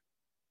achieve that.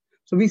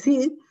 So we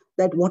see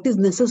that what is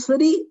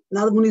necessary,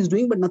 Narad Muni is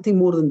doing, but nothing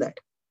more than that.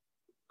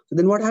 So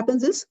then what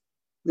happens is,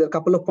 there are a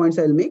couple of points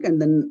I'll make and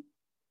then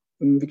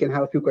we can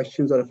have a few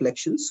questions or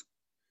reflections.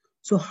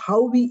 So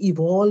how we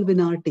evolve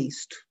in our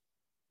taste.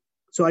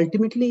 So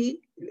ultimately,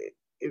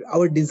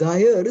 our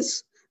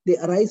desires, they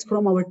arise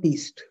from our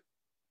taste.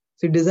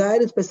 So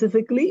desire is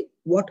specifically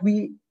what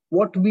we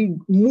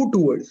move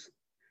towards.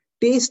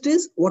 Taste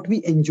is what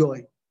we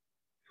enjoy.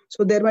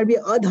 So there might be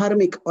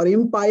adharmic or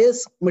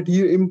impious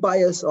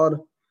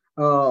or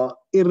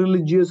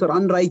irreligious or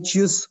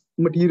unrighteous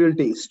material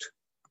taste.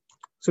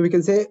 So we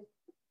can say,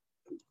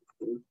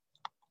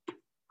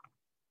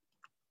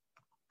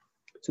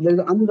 so there is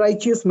an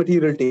unrighteous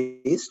material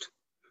taste.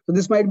 So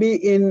this might be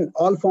in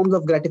all forms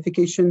of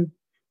gratification,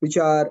 which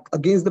are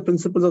against the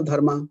principles of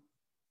dharma.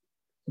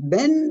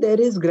 Then there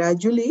is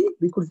gradually,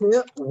 we could say,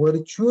 a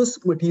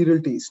virtuous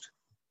material taste.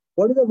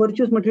 What is a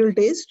virtuous material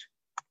taste?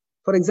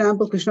 For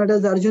example, Krishna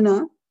tells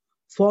Arjuna,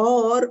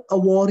 for a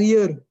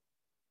warrior,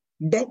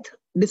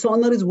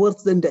 dishonor is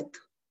worse than death.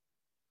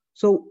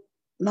 So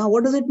now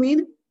what does it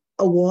mean?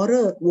 A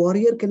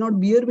warrior cannot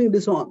bear being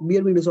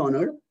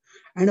dishonored.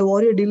 And a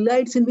warrior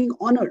delights in being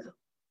honored.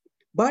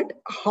 But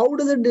how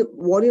does a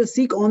warrior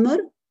seek honor?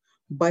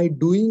 By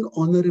doing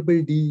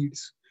honorable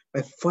deeds,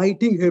 by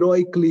fighting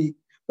heroically,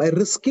 by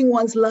risking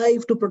one's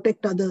life to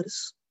protect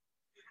others.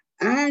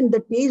 And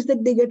the taste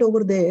that they get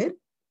over there,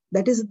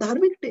 that is a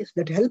dharmic taste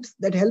that helps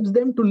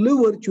them to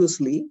live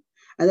virtuously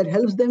and that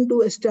helps them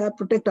to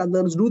protect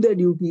others, do their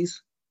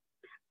duties.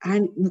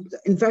 And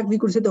in fact, we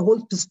could say the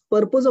whole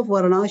purpose of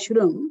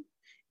Varnashram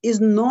is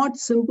not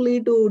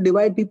simply to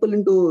divide people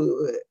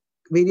into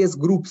various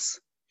groups.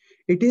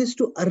 It is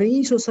to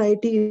arrange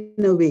society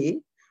in a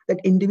way that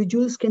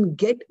individuals can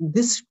get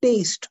this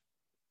taste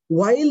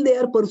while they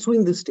are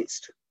pursuing this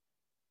taste.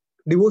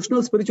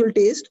 Devotional spiritual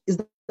taste is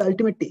the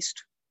ultimate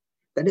taste.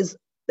 That is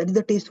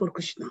the taste for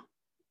Krishna.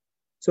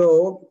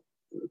 So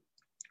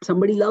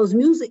somebody loves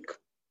music.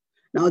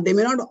 Now they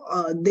may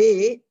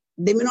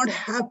not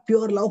have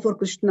pure love for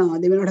Krishna.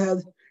 They may not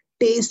have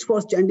taste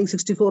for chanting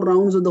 64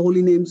 rounds of the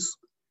holy names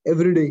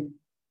every day,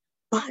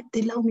 but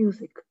they love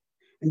music.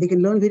 And they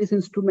can learn various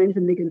instruments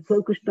and they can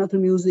serve Krishna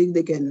through music.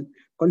 They can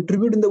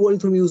contribute in the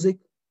world through music.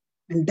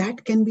 And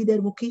that can be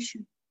their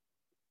vocation.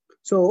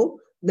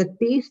 So the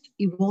taste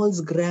evolves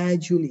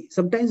gradually.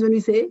 Sometimes when we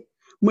say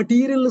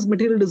material is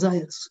material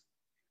desires.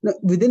 Now,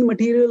 within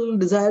material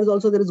desires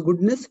also there is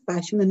goodness,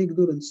 passion and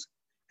ignorance.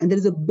 And there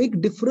is a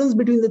big difference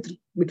between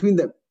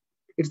them.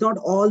 It's not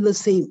all the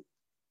same.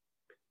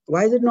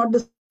 Why is it not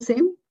the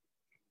same?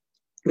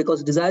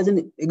 Because desires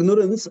and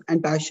ignorance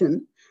and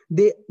passion,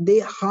 they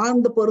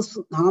harm the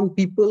person, harm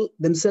people,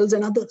 themselves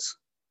and others.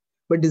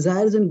 But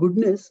desires and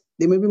goodness,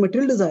 they may be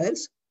material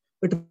desires,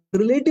 but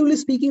relatively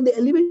speaking, they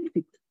elevate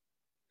people.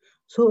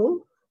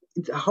 So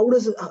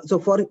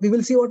we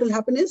will see what will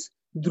happen is,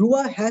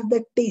 Dhruva has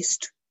that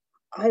taste.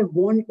 I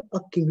want a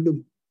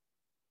kingdom.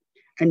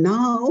 And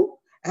now,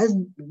 as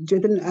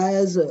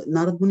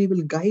Narad Muni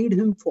will guide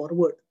him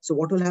forward. So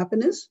what will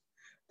happen is,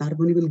 Narad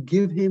Muni will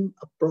give him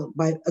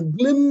a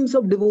glimpse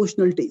of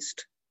devotional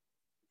taste.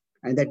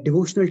 And that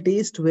devotional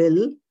taste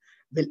will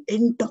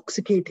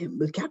intoxicate him,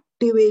 will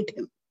captivate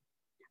him.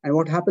 And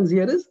what happens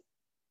here is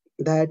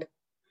that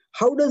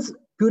how does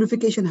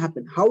purification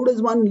happen? How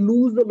does one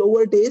lose the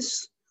lower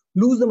taste,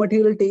 lose the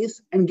material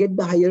taste, and get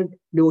the higher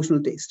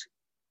devotional taste?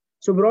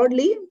 So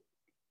broadly,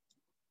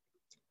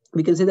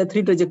 we can say there are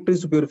three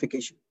trajectories to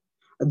purification.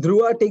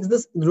 Dhruva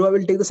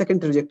will take the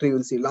second trajectory,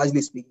 we'll see,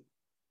 largely speaking.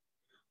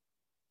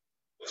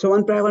 So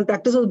one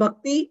practices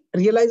bhakti,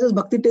 realizes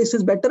bhakti taste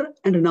is better,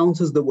 and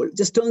renounces the world.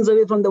 Just turns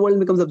away from the world and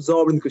becomes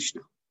absorbed in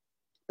Krishna.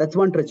 That's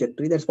one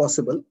trajectory, that's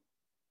possible.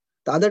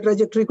 The other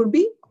trajectory could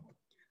be,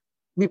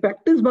 we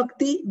practice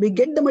bhakti, we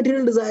get the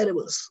material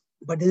desirables,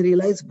 but then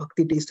realize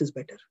bhakti taste is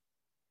better.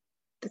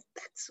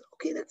 That's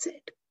okay, that's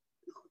it.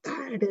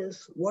 That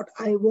is what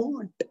I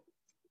want.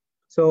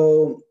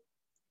 So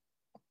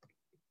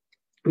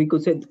we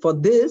could say for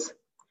this,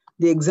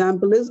 the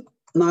example is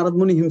Narad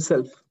Muni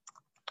himself.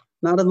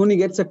 Narad Muni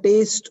gets a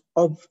taste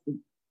of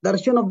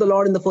darshan of the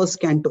Lord in the first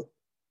canto.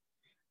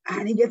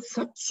 And he gets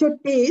such a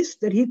taste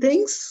that he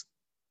thinks,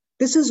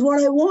 this is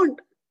what I want.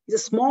 He's a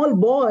small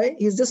boy.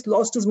 He's just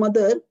lost his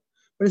mother.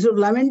 But instead of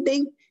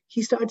lamenting,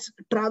 he starts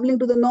traveling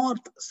to the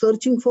north,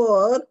 searching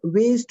for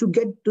ways to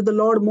get to the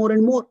Lord more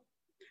and more.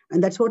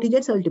 And that's what he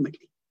gets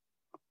ultimately.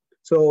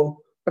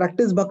 So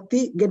practice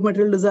bhakti, get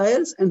material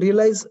desires, and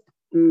realize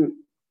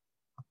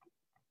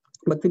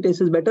bhakti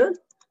taste is better.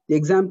 The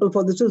example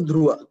for this is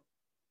Dhruva.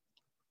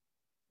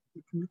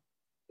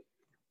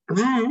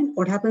 And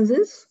what happens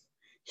is,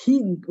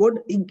 he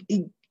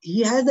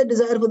has the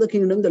desire for the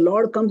kingdom. The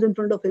Lord comes in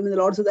front of him and the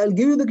Lord says, I'll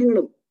give you the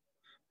kingdom.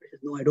 He says,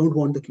 no, I don't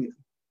want the kingdom.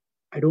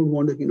 I don't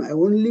want the kingdom. I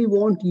only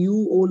want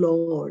you, O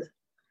Lord.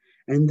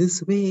 And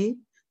this way,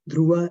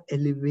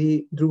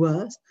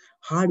 Dhruva's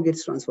heart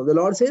gets transformed. The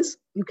Lord says,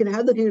 you can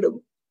have the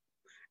kingdom.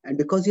 And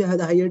because you have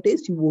the higher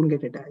taste, you won't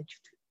get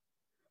attached.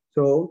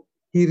 So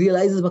he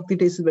realizes bhakti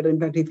taste is better. In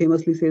fact, he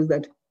famously says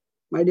that,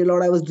 my dear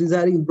Lord, I was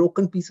desiring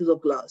broken pieces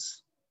of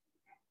glass.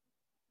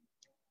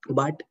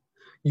 But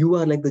you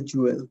are like the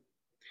jewel.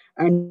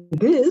 And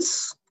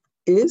this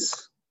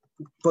is,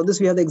 for this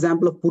we have the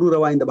example of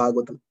Pururava in the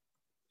Bhagavatam.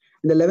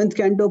 In the 11th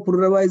canto,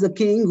 Pururava is a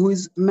king who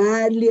is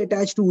madly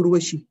attached to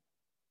Urvashi.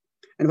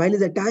 And while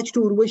he's attached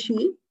to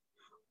Urvashi,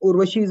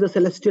 Urvashi is a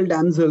celestial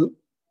damsel.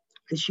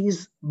 And she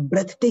is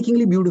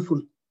breathtakingly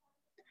beautiful.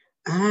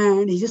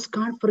 And he just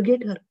can't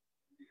forget her.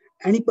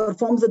 And he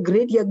performs a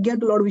great yajna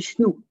to Lord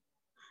Vishnu.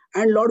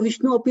 And Lord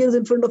Vishnu appears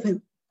in front of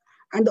him.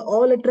 And the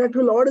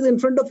all-attractive Lord is in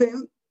front of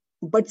him.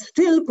 But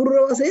still,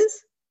 Pururava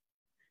says,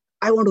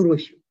 I want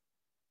Urvashi.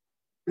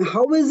 And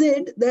how is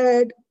it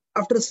that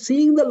after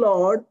seeing the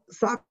Lord,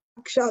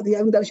 Sakshat,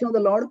 having darshan of the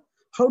Lord,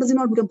 how does he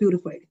not become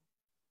purified?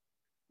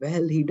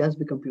 Well, he does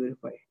become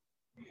purified.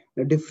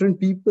 Now, different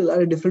people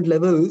are at different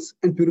levels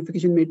and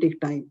purification may take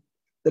time.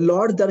 The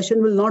Lord's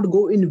darshan will not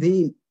go in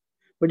vain,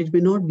 but it may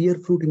not bear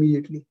fruit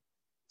immediately.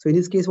 So in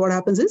his case, what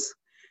happens is,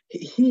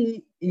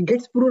 he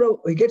gets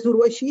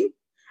Urvashi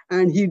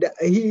and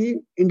he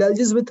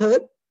indulges with her,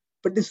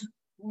 but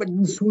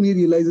soon he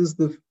realizes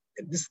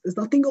there's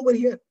nothing over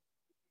here.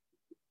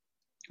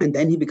 And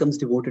then he becomes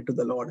devoted to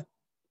the Lord.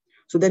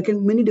 So there can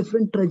be many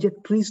different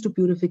trajectories to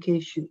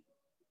purification.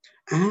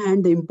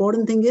 And the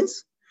important thing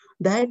is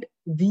that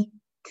we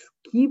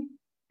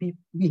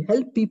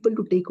help people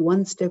to take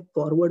one step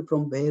forward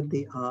from where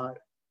they are.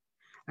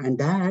 And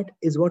that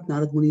is what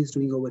Narad Muni is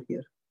doing over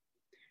here.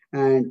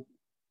 And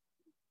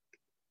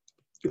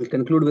we'll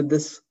conclude with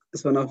this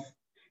one of,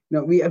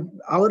 we have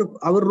our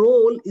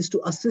role is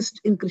to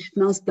assist in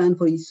Krishna's plan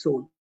for each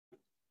soul.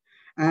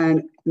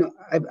 And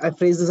I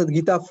phrase this at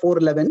Gita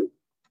 4:11.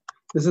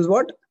 This is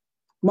what?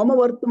 Mama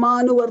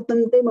vartamanu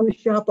vartante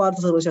manushyah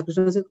partha sarvasya.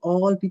 Krishna says,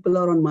 all people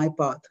are on my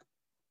path.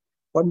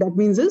 What that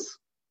means is,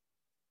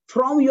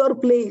 from your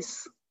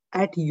place,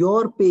 at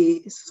your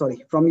pace,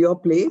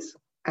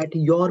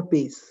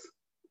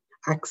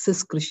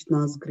 access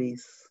Krishna's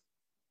grace.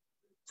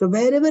 So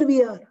wherever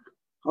we are,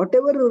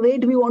 whatever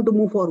rate we want to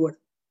move forward,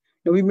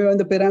 now we may be on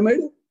the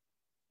pyramid,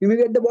 we may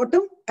be at the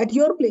bottom, at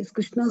your place,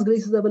 Krishna's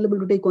grace is available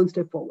to take one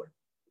step forward.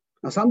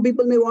 Now some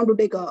people may want to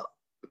take now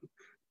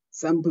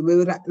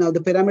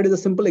the pyramid is a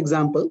simple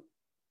example,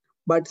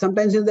 but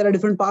sometimes there are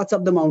different parts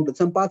of the mountain.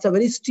 Some parts are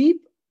very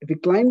steep. If we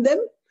climb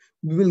them,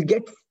 we will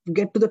get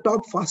to the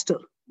top faster,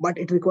 but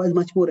it requires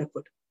much more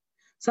effort.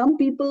 Some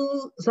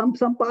people, some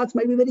paths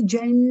might be very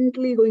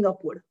gently going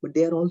upward, but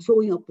they are also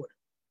going upward.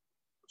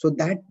 So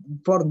that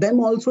for them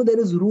also there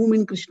is room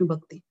in Krishna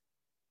Bhakti.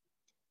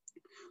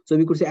 So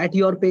we could say at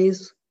your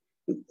pace,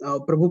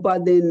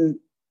 Prabhupada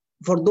then,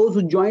 for those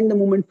who joined the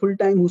movement full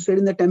time, who stayed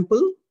in the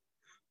temple,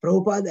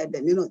 Prabhupada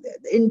then,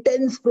 the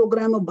intense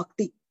program of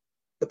Bhakti,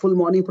 the full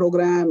morning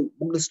program,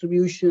 book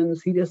distribution,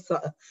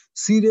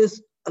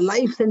 serious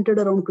life centered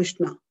around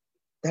Krishna.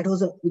 That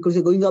was because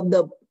you're going up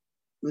the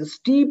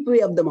steep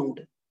way up the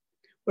mountain.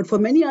 But for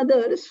many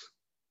others,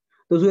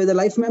 those who are the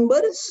life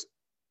members,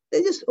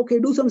 they just,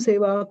 do some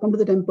seva, come to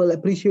the temple,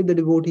 appreciate the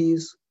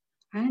devotees,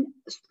 and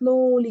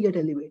slowly get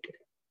elevated.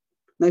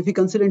 Now, if we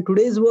consider in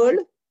today's world,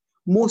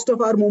 most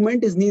of our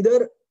movement is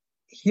neither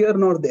here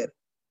nor there.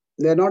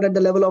 They are not at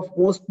the level of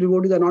most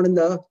devotees are not in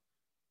the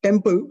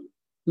temple,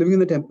 living in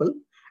the temple.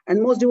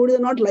 And most devotees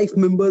are not life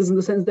members in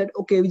the sense that,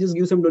 okay, we just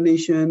give some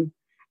donation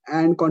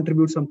and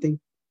contribute something.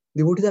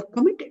 Devotees are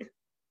committed,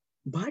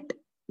 but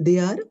they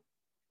are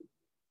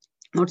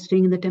not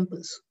staying in the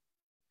temples.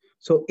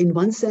 So in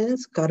one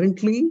sense,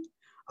 currently,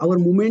 our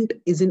movement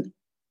is in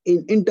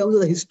terms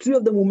of the history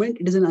of the movement,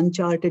 it is an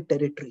uncharted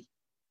territory.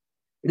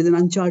 It is an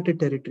uncharted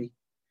territory.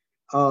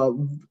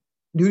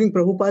 During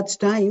Prabhupada's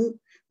time,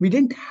 we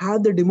didn't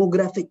have the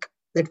demographic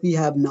that we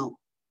have now.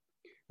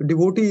 The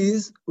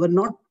devotees were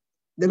not,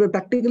 there were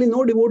practically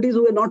no devotees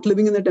who were not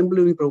living in the temple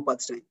during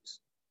Prabhupada's times.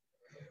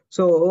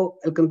 So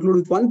I'll conclude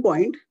with one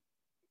point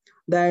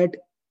that,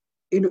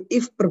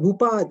 if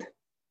Prabhupada,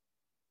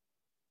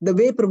 the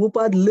way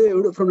Prabhupada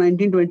lived from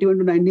 1921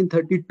 to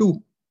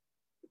 1932,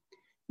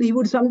 he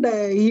would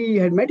sometime, he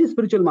had met his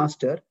spiritual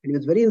master and he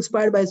was very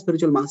inspired by his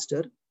spiritual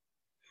master.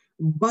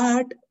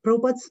 But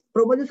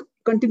Prabhupada just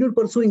continued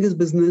pursuing his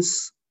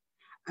business.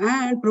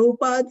 And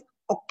Prabhupada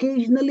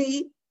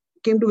occasionally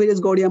came to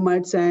various Gaudiya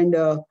Mats and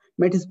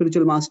met his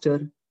spiritual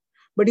master.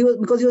 But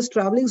because he was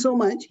traveling so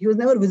much, he was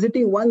never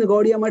visiting one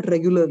Gaudiya Mat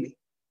regularly.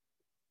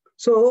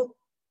 So,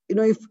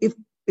 if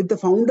the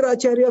founder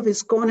Acharya of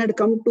ISKCON had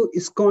come to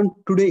ISKCON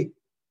today,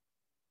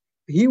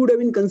 he would have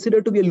been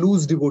considered to be a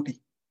loose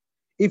devotee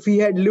if he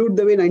had lived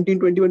the way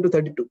 1921 to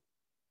 32. You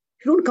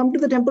don't come to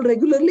the temple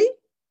regularly.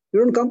 You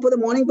don't come for the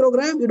morning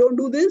program. You don't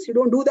do this. You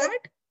don't do that.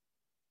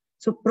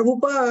 So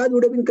Prabhupada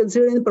would have been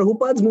considered in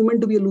Prabhupada's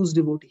movement to be a loose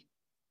devotee.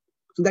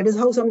 So that is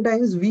how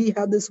sometimes we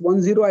have this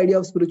 1-0 idea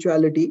of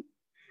spirituality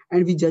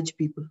and we judge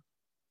people.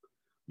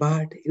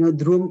 But,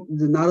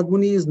 Narad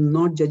Muni is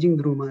not judging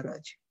Dhruva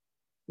Maharaj.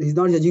 He's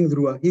not judging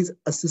Dhruva. He's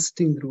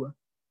assisting Dhruva.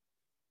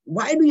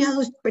 Why do you have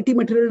those petty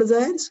material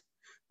desires?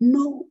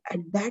 No, at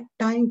that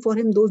time for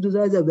him, those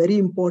desires are very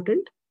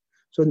important.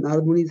 So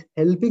Narad Muni is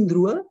helping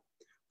Dhruva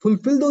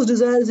fulfill those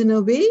desires in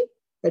a way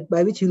that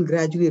by which he'll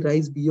gradually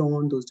rise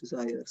beyond those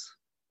desires.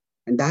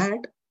 And that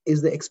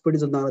is the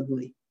expertise of Narad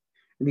Muni.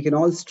 And we can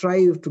all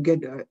strive to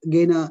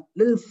gain a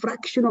little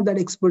fraction of that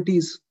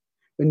expertise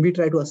when we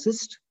try to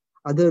assist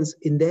others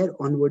in their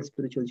onward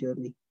spiritual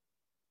journey.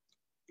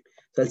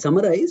 So I'll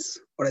summarize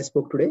what I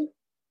spoke today.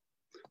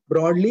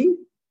 Broadly,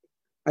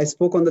 I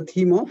spoke on the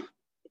theme of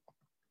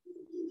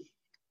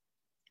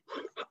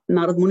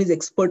Narad Muni's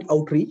expert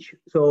outreach.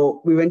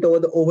 So we went over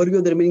the overview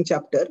of the remaining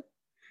chapter.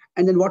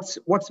 And then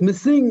what's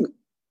missing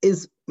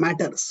is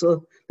matters.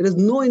 So there is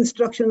no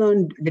instruction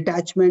on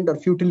detachment or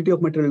futility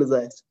of material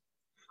desires.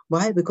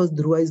 Why? Because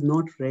Dhruva is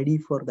not ready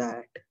for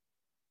that.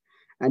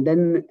 And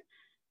then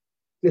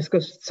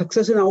discuss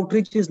success in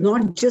outreach is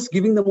not just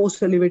giving the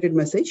most elevated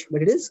message,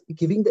 but it is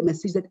giving the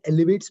message that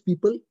elevates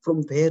people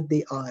from where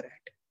they are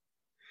at.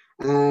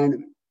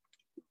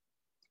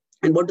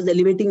 And what does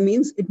elevating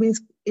means? It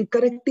means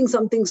correcting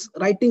some things,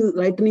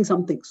 rightening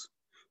some things.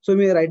 So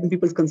we are writing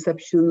people's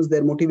conceptions,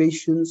 their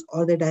motivations,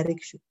 or their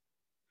direction.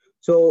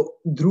 So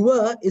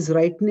Dhruva is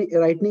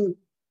writing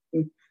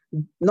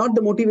not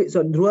the motivation.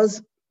 So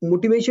Dhruva's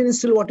motivation is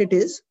still what it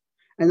is,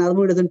 and Narad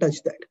Muni doesn't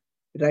touch that.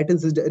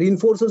 It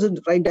reinforces the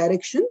right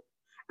direction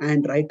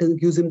and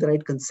gives him the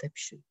right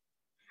conception.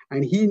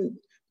 And he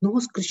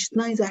knows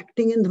Krishna is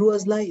acting in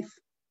Dhruva's life.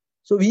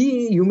 So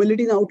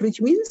humility in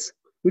outreach means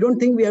we don't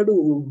think we have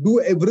to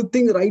do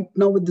everything right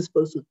now with this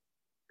person.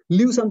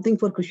 Leave something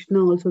for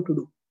Krishna also to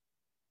do.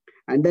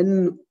 And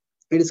then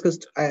we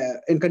discussed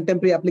in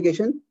contemporary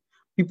application,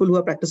 people who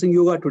are practicing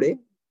yoga today,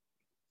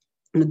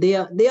 they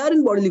are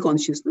in bodily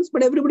consciousness,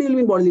 but everybody will be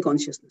in bodily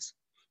consciousness.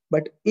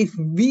 But if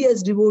we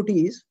as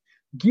devotees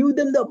give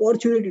them the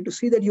opportunity to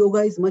see that yoga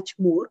is much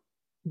more,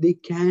 they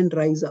can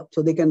rise up.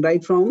 So they can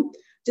rise from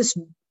just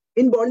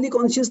in bodily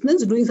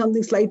consciousness, doing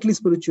something slightly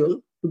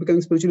spiritual, to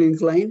becoming spiritually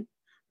inclined,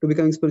 to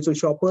becoming spiritual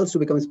shoppers, to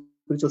becoming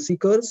spiritual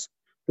seekers,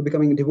 to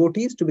becoming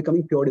devotees, to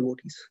becoming pure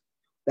devotees.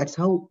 That's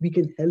how we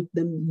can help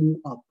them move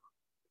up.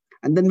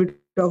 And then we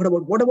talked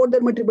about what about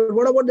their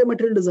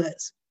material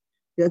desires?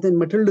 Yeah, then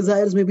material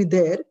desires may be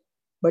there,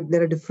 but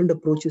there are different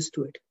approaches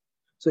to it.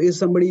 So is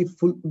somebody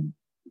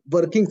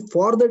working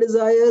for the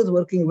desires,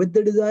 working with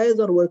the desires,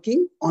 or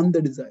working on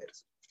the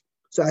desires?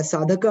 So as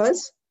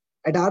sadhakas,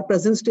 at our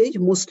present stage,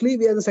 mostly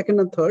we are the second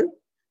and third.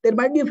 There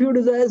might be a few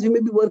desires we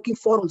may be working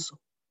for also.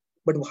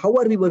 But how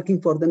are we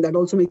working for them? That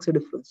also makes a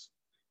difference.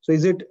 So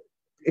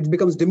it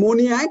becomes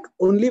demoniac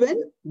only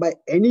when by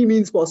any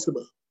means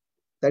possible.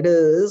 That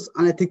is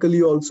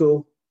unethically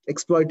also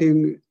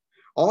exploiting,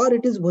 or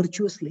it is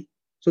virtuously.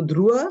 So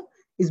Dhruva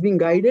is being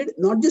guided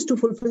not just to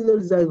fulfill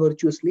those desires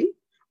virtuously,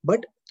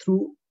 but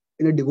through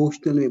in a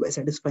devotional way by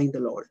satisfying the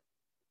Lord.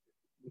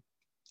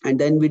 And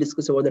then we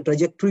discuss about the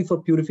trajectory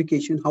for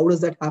purification. How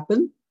does that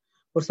happen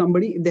for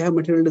somebody if they have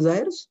material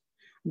desires?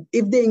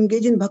 If they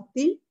engage in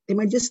bhakti, they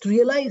might just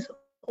realize,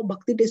 oh,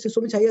 bhakti taste is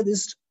so much higher. They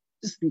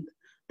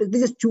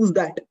just choose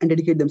that and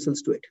dedicate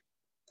themselves to it.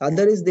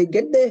 Other is they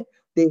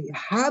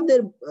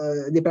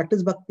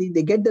practice bhakti,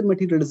 they get their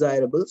material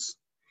desirables,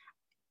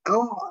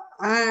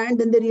 and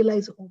then they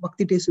realize, oh,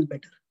 bhakti taste is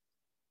better.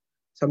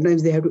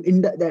 Sometimes they have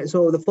to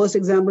so the first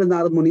example is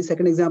Narad Muni,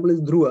 second example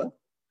is Dhruva.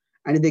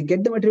 And if they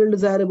get the material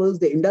desirables,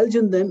 they indulge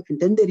in them, and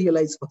then they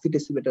realize bhakti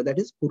tastes better. That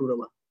is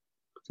Pururava.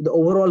 So the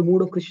overall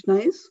mood of Krishna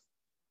is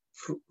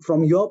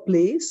from your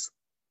place,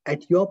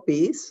 at your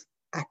pace,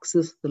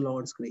 access the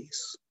Lord's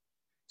grace.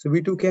 So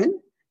we too can,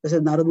 as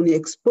Narad Muni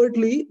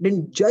expertly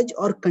didn't judge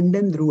or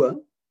condemn Dhruva,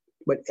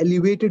 but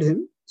elevated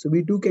him. So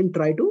we too can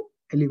try to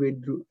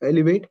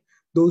elevate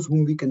those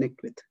whom we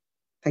connect with.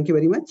 Thank you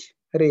very much.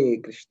 Hare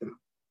Krishna.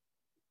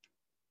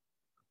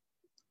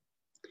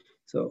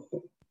 So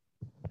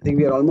I think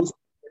we are almost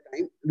at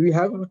time. Do we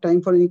have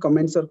time for any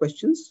comments or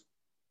questions?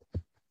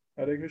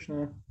 Hare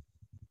Krishna.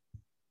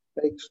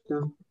 Hare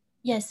Krishna.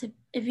 Yes,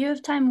 if you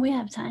have time, we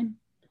have time.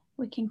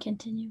 We can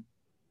continue.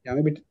 Yeah,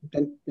 maybe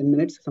 10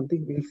 minutes or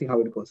something. We'll see how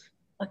it goes.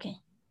 Okay.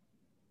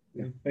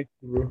 Yeah. Thank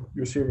you, Guru.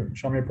 Your servant,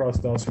 Shamya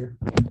Prasdas here.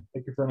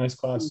 Thank you for a nice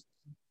class.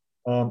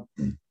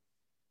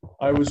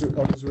 I was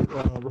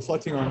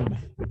reflecting on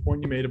the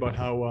point you made about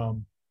how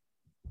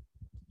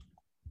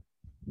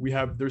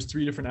there's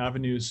 3 different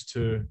avenues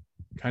to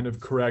kind of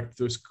correct.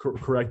 There's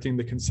correcting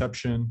the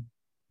conception,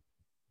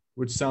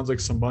 which sounds like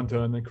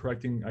Sambandha, and then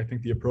correcting, I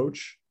think, the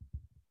approach,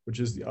 which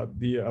is the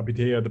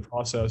abhideya, the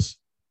process,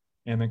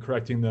 and then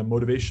correcting the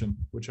motivation,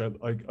 which I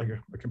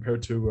compare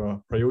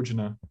to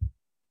prayojana.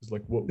 It's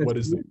like what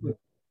is it?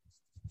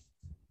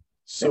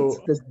 So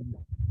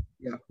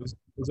yeah.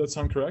 Does that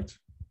sound correct?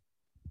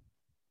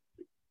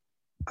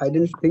 I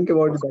didn't think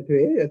about it that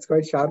way. It's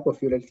quite sharp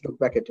of you. Let's look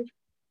back at it.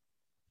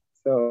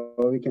 So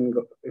we can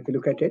go, if you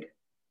look at it,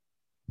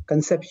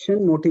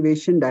 conception,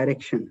 motivation,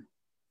 direction.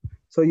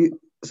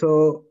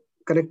 So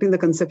correcting the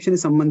conception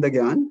is Sambandha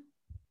Gyan.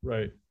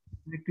 Right.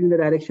 Correcting the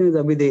direction is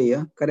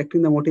Abhideya.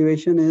 Correcting the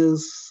motivation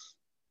is,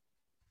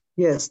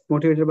 yes,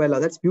 motivated by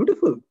love. That's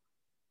beautiful.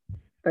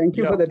 Thank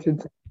you for that.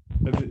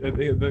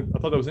 I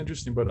thought that was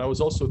interesting, but I was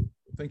also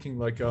thinking,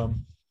 like,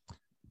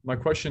 my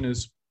question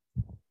is,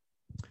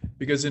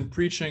 because in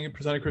preaching and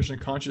presenting Krishna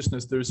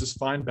consciousness, there's this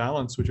fine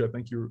balance, which I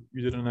think you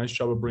did a nice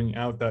job of bringing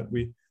out, that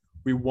we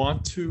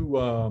want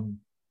to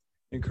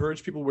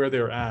encourage people where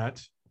they're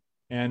at.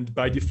 And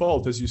by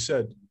default, as you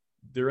said,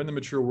 they're in the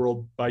material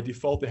world. By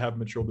default, they have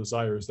material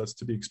desires. That's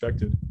to be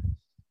expected.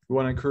 We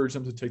want to encourage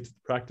them to take the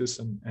practice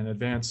and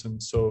advance.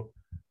 And so,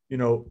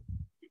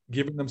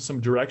 giving them some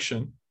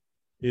direction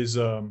is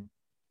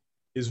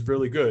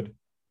really good.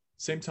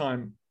 Same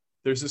time,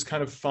 there's this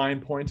kind of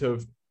fine point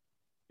of,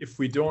 if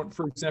we don't,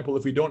 for example,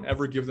 if we don't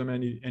ever give them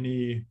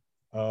any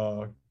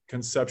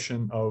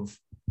conception of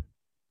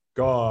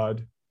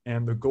God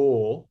and the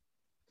goal,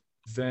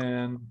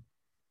 then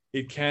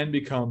it can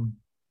become,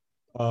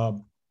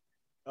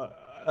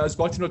 as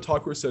Bhaktivinoda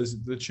Thakur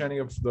says, the chanting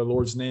of the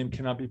Lord's name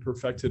cannot be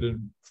perfected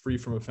and free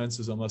from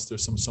offenses unless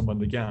there's some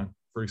Sambandha Gyan,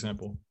 for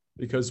example,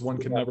 because one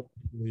can never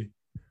really,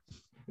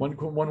 one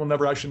will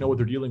never actually know what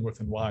they're dealing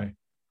with and why.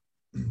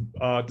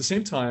 At the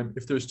same time,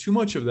 if there's too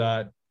much of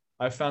that,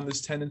 I found this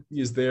tendency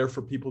is there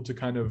for people to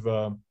kind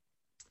of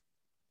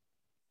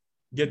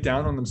get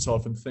down on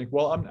themselves and think,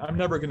 well, I'm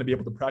never going to be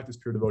able to practice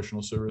pure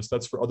devotional service.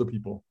 That's for other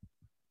people.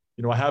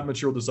 I have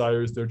material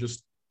desires. They're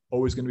just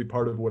always going to be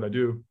part of what I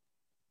do.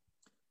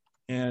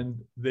 And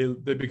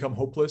they become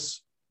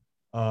hopeless,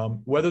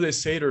 whether they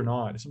say it or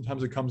not.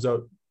 Sometimes it comes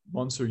out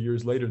months or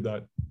years later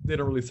that they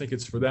don't really think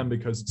it's for them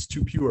because it's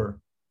too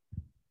pure.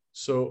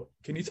 So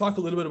can you talk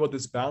a little bit about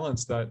this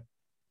balance that,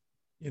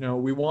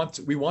 we want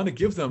to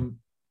give them,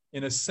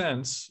 in a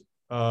sense,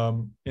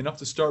 enough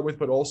to start with,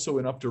 but also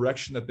enough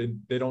direction that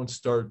they don't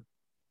start,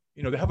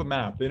 they have a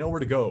map, they know where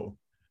to go.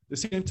 At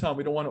the same time,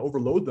 we don't want to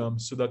overload them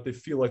so that they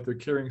feel like they're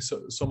carrying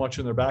so much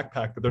in their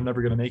backpack that they're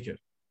never going to make it.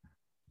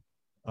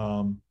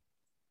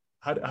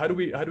 How do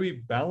we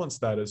balance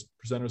that as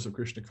presenters of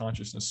Krishna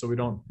consciousness so we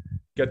don't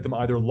get them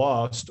either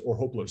lost or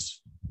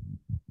hopeless?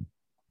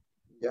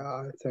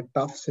 Yeah, it's a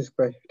tough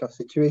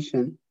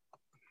situation.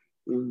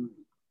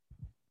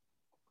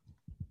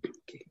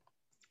 Okay.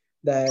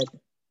 That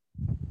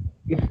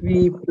if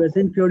we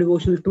present pure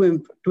devotion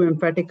too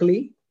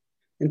emphatically,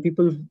 and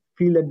people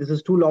feel that this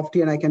is too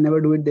lofty and I can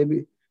never do it,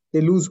 they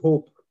lose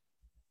hope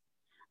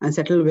and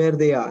settle where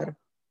they are.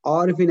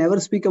 Or if we never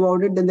speak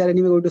about it, then they're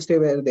anyway going to stay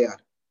where they are.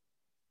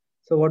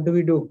 So what do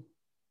we do?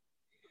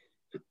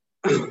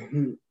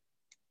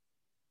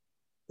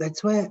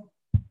 That's why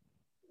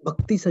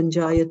Bhakti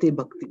Sanjayate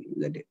Bhakti.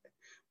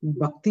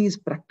 Bhakti is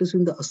practiced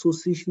in the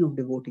association of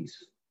devotees.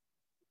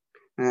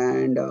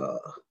 And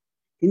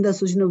in the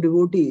association of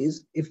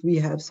devotees, if we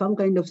have some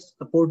kind of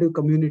supportive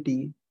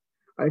community,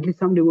 or at least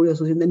some devotee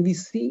association, then we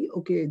see,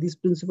 okay, these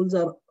principles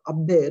are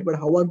up there, but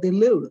how are they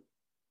lived?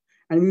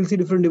 And we will see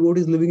different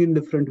devotees living in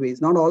different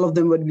ways. Not all of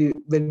them will be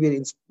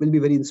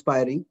very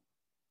inspiring.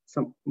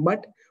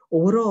 But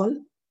overall,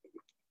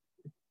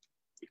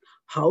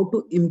 how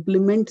to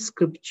implement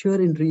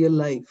scripture in real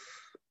life,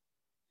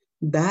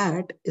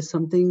 that is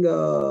something,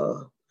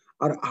 or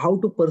how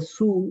to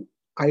pursue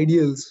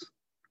ideals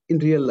in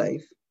real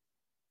life,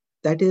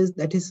 that is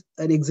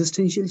an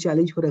existential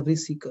challenge for every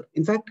seeker.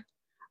 In fact,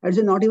 I'd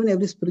say not even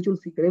every spiritual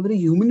seeker, every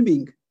human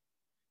being.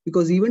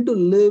 Because even to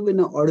live in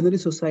an ordinary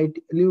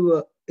society,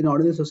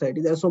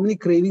 there are so many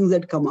cravings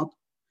that come up,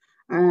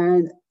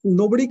 and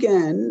nobody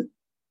can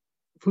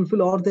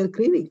fulfill all their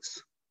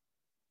cravings.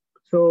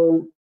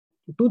 So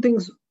two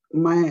things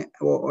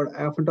what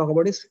I often talk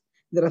about is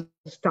there are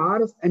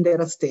stars and there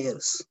are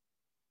stairs.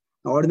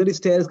 Now, ordinary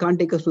stairs can't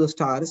take us to the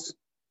stars,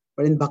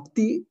 but in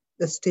bhakti,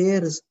 the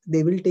stairs,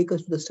 they will take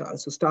us to the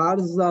stars. So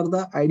stars are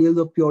the ideals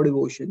of pure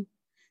devotion.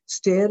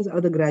 Stairs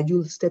are the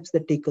gradual steps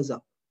that take us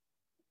up.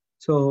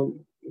 So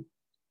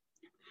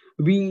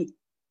the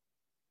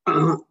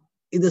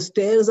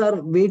stairs are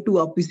way too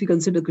up. If we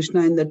consider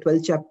Krishna in the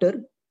 12th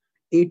chapter,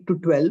 8 to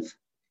 12,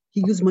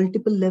 he gives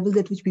multiple levels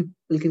at which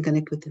people can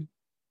connect with him.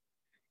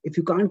 If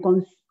you can't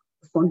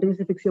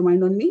spontaneously fix your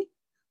mind on me,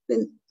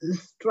 then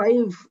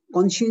strive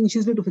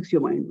conscientiously to fix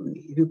your mind on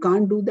me. If you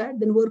can't do that,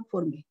 then work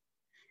for me.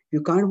 If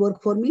you can't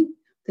work for me,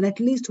 then at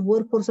least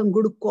work for some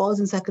good cause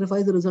and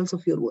sacrifice the results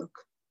of your work.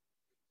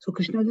 So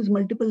Krishna gives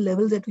multiple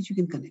levels at which you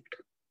can connect.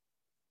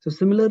 So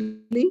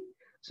similarly,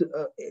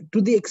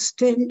 to the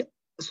extent,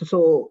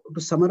 so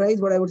to summarize,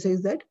 what I would say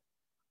is that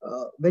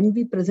when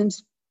we present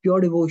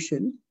pure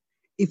devotion,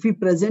 if we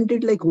present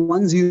it like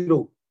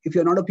 1-0, if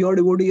you're not a pure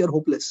devotee, you're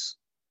hopeless,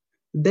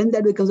 then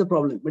that becomes a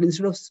problem. But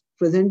instead of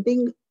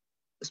presenting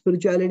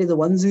spirituality as a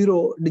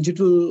 1-0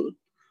 digital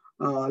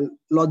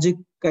logic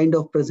kind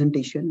of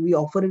presentation, we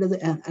offer it as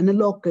an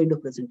analog kind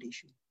of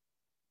presentation.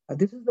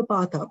 This is the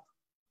path up.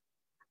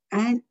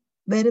 And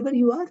wherever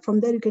you are, from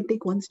there you can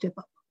take one step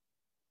up.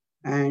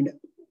 And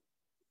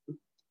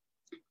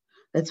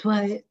that's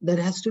why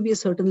there has to be a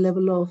certain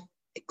level of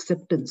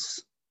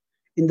acceptance,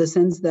 in the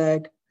sense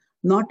that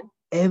not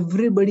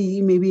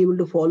everybody may be able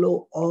to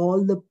follow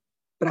all the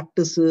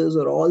practices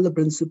or all the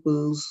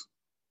principles.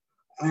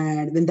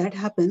 And when that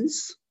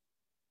happens,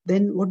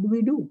 then what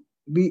do?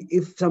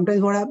 If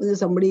sometimes what happens is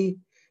somebody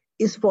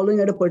is following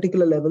at a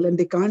particular level and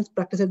they can't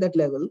practice at that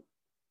level,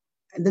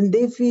 and then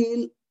they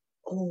feel,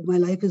 oh, my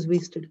life is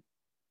wasted.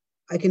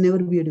 I can never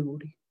be a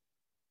devotee.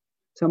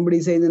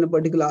 Somebody says in a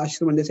particular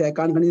ashram and they say, I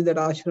can't continue that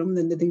ashram,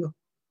 then they think, oh,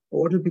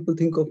 what will people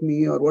think of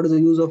me? Or what is the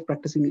use of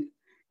practicing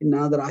in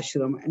another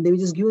ashram? And they will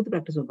just give up the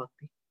practice of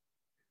bhakti.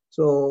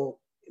 So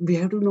we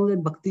have to know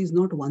that bhakti is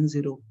not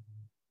 1-0.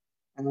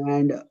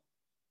 And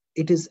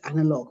it is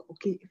analog.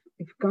 Okay,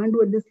 if you can't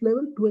do at this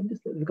level, do at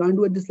this level. If you can't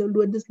do at this level,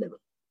 do at this level.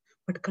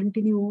 But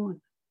continue on.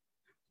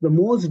 The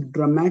most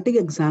dramatic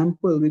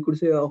example we could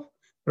say of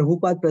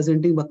Prabhupada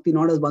presenting bhakti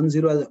not as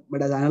 1-0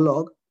 but as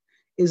analog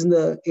is in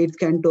the 8th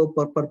canto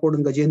Purport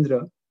in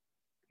Gajendra.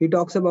 He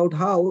talks about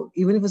how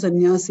even if a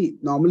sannyasi,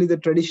 normally the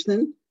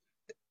tradition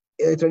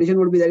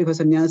would be that if a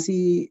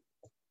sannyasi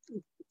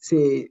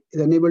say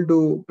is unable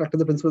to practice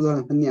the principles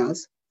of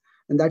sannyas,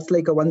 and that's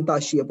like a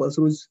vantashi, a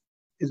person who is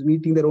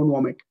eating their own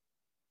vomit.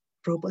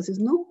 Prabhupada says,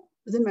 no,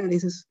 doesn't matter. He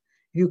says,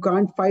 if you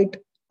can't fight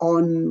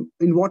in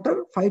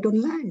water, fight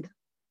on land.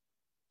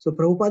 So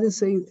Prabhupada is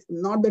saying,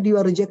 not that you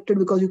are rejected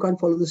because you can't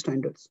follow the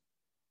standards.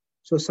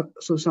 So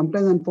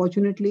sometimes,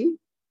 unfortunately,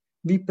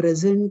 we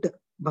present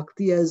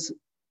bhakti as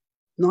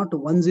not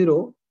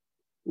 1-0,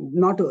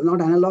 not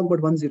analog, but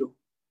 1-0.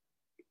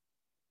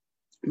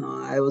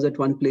 I was at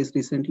one place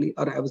recently,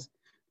 or I was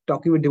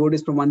talking with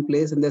devotees from one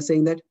place, and they're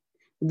saying that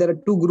there are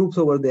two groups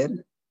over there.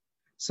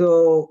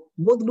 So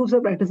both groups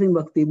are practicing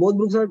bhakti. Both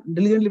groups are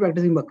diligently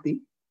practicing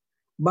bhakti.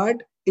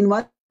 But in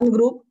one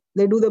group,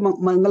 they do the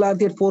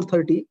Mangalarti at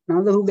 4:30.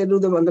 Another group, they do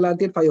the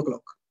Mangalarti at 5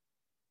 o'clock.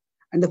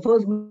 And the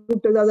first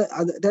group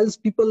tells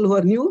people who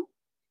are new,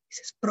 he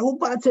says,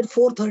 Prabhupada said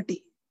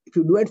 4:30. If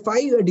you do at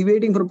 5, you are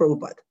deviating from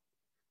Prabhupada.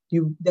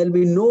 There will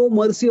be no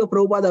mercy of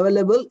Prabhupada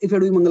available if you are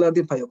doing Mangalarti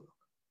at 5 o'clock.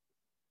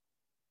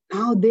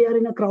 Now they are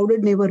in a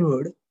crowded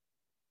neighborhood.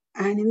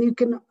 And you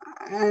can,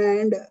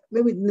 and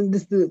maybe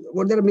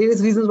there are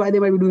various reasons why they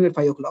might be doing it at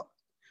 5 o'clock.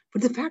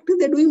 But the fact is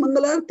they're doing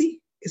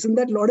Mangalarti. Isn't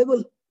that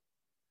laudable?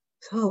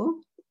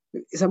 So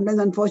sometimes,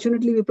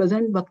 unfortunately, we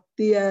present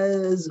bhakti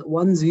as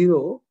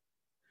 1-0.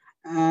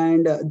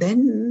 And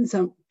then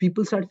some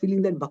people start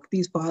feeling that bhakti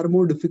is far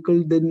more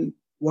difficult than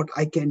what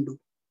I can do.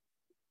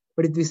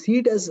 But if we see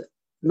it as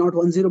not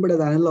 1-0 but as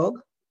analog,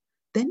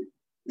 then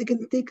they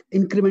can take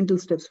incremental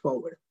steps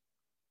forward.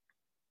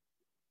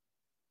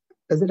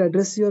 Does it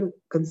address your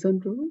concern,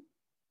 Prabhu?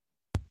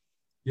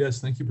 Yes,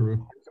 thank you,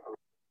 Prabhu.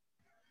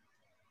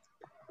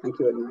 Thank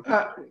you very much.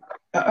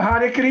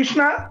 Hare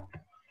Krishna.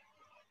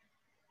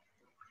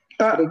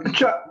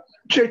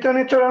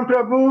 Chaitanya Charan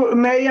Prabhu,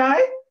 may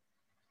I?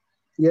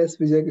 Yes,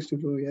 Vijay Krishna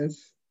Prabhu,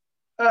 yes.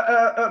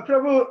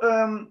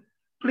 Prabhu,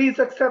 please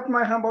accept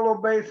my humble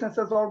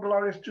obeisances, all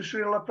glories to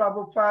Srila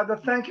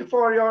Prabhupada. Thank you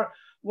for your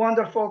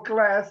wonderful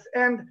class.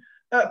 And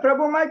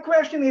Prabhu, my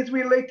question is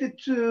related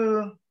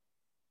to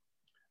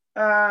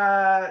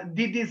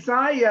the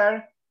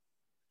desire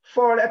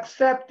for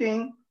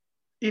accepting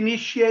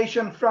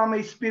initiation from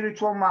a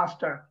spiritual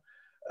master.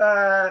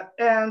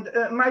 And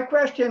my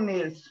question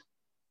is,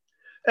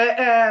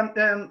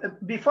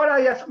 before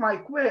I ask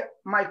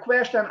my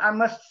question, I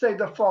must say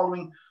the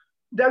following.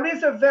 There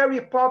is a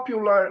very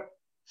popular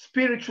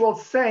spiritual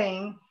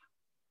saying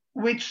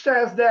which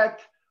says that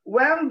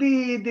when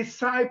the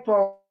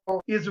disciple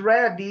is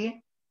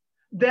ready,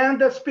 then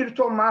the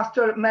spiritual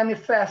master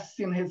manifests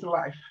in his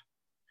life.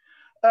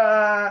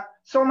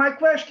 So my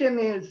question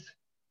is,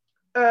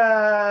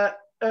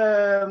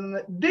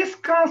 this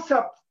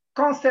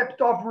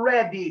concept of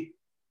ready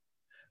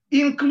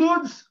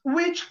includes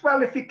which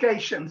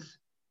qualifications?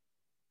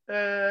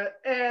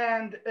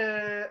 And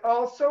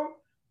also,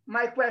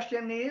 my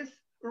question is,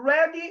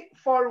 ready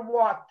for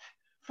what?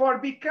 For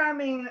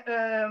becoming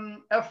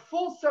a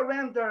full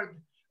surrendered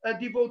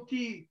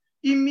devotee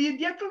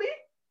immediately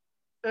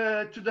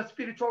to the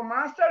spiritual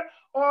master,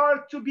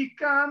 or to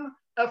become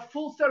a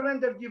full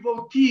surrendered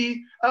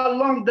devotee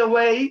along the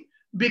way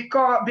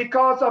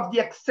because of the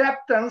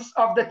acceptance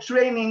of the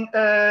training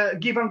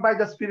given by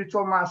the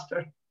spiritual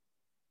master?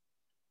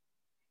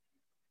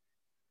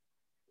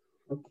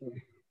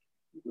 Okay.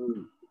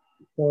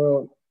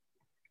 So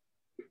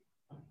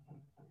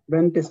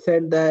when it is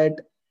said that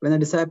when a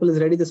disciple is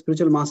ready, the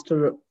spiritual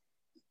master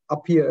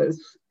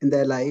appears in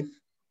their life.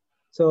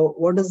 So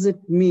what does it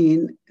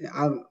mean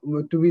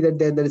to be that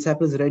the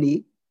disciple is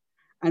ready?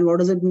 And what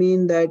does it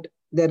mean that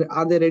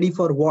are they ready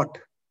for what?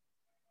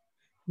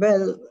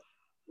 Well,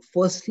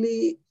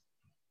 firstly,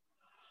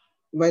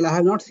 while I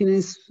have not seen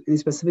any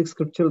specific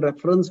scriptural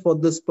reference for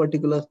this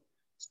particular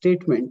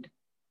statement,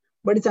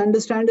 but it's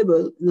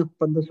understandable.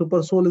 The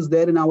super soul is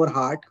there in our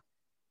heart,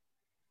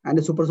 and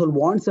the super soul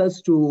wants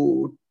us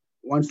to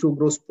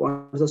grow,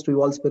 wants us to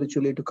evolve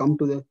spiritually, to come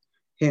to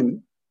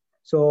him.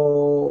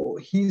 So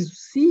he's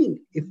seeing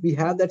if we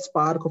have that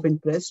spark of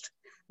interest,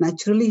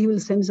 naturally he will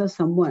send us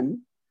someone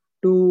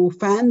to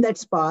fan that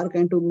spark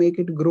and to make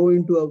it grow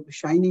into a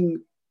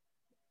shining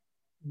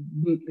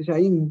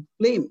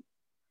flame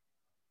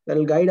that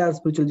will guide our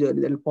spiritual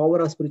journey, that will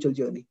power our spiritual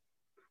journey.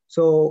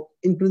 So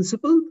in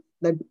principle,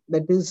 that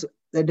is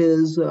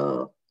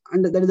a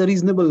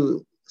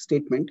reasonable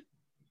statement.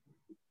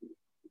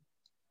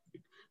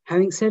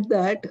 Having said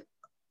that,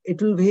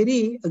 it will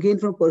vary again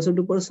from person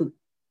to person.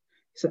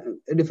 So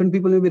different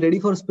people may be ready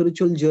for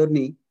spiritual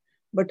journey,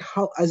 but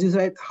how, as you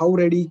said, how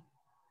ready,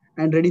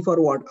 and ready for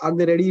what? Are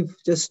they ready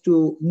just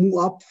to move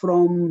up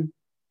from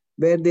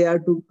where they are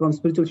from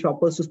spiritual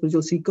shoppers to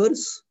spiritual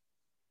seekers?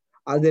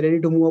 Are they ready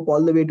to move up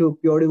all the way to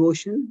pure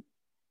devotion?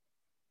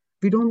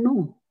 We don't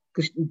know.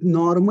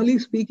 Normally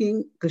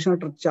speaking, Krishna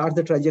charts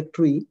the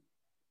trajectory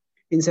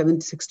in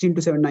 716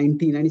 to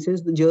 719, and he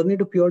says the journey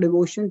to pure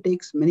devotion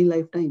takes many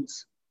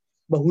lifetimes.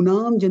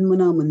 Bahunam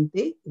janmanam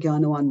ante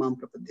jnanavan mam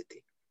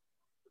prapadyate.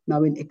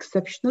 Now, in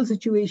exceptional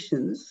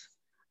situations,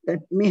 that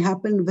may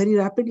happen very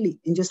rapidly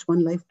in just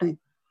one lifetime.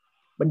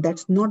 But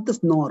that's not the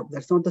norm.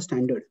 That's not the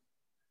standard.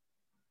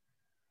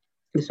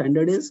 The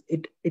standard is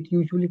it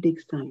usually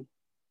takes time.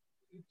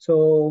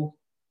 So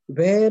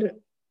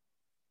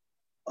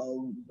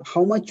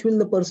how much will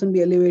the person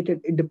be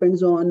elevated? It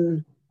depends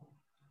on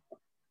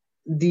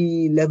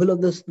the level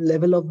of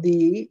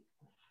the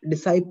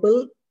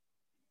disciple,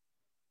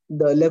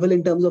 the level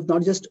in terms of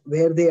not just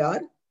where they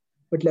are,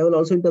 but level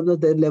also in terms of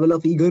their level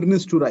of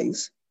eagerness to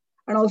rise,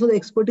 and also the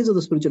expertise of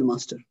the spiritual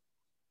master.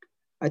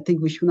 I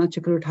think Vishwanath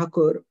Chakravarti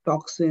Thakur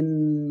talks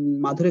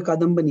in Madhurya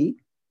Kadambani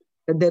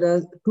that there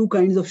are two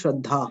kinds of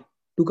Shraddha,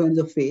 two kinds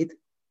of faith.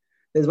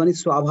 There's one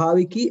is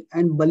Swabhaviki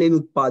and Balen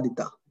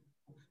Utpadita.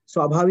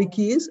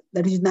 Swabhaviki is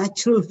that is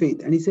natural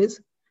faith. And he says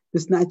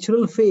this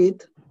natural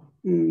faith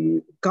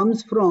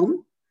comes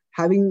from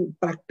having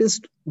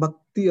practiced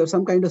bhakti or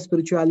some kind of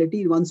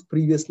spirituality in one's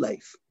previous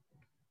life.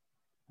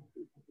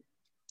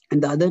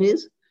 And the other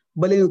is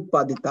Balena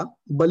Utpadita.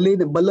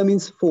 Bala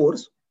means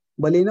force.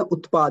 Balena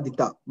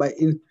Utpadita,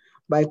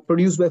 by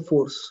produced by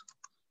force.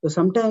 So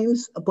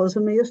sometimes a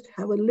person may just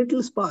have a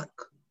little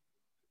spark,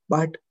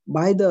 but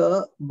by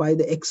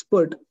the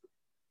expert.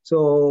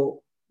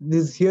 So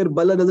this here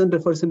Bala doesn't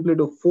refer simply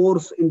to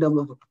force in terms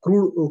of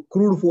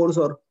crude force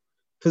or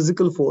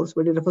physical force,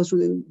 but it refers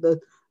to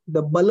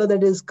the Bala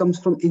that comes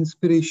from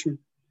inspiration.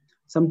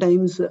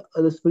 Sometimes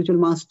the spiritual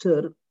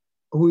master,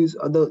 who is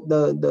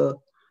the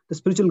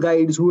spiritual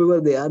guides,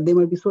 whoever they are, they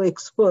might be so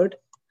expert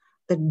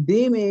that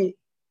they may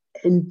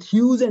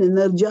enthuse and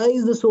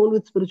energize the soul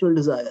with spiritual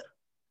desire.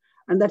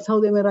 And that's how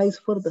they may rise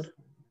further.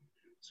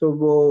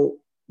 So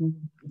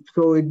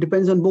it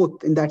depends on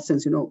both in that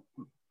sense,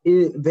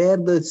 where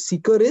the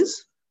seeker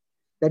is,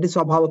 that is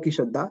Swabhavaki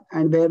Shraddha,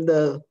 and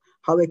where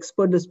how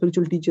expert the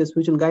spiritual teacher,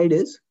 spiritual guide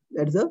is,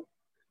 that is the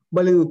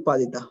Balena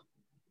Utpadita.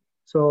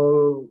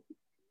 So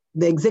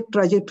the exact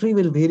trajectory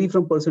will vary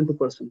from person to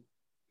person.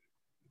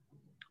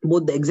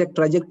 Both the exact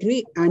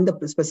trajectory and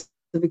the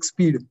specific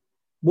speed,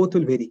 both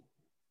will vary.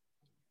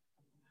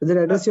 Does that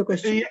address your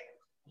question?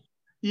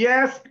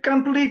 Yes,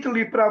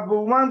 completely,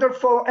 Prabhu.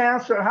 Wonderful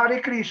answer. Hare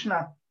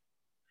Krishna.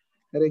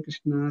 Hare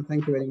Krishna.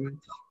 Thank you very much.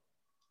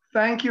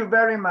 Thank you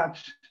very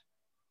much.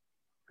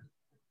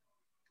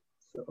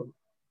 So,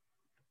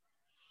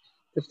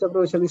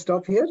 Prabhu, shall we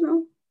stop here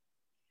now?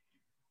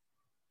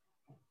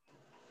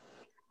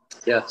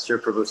 Yeah, sure,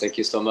 Prabhu. Thank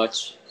you so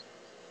much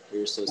for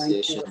your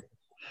association.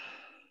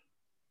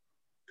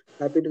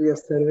 Happy to be of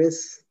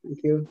service.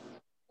 Thank you.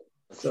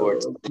 Look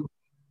forward to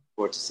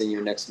Forward to seeing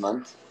you next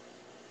month.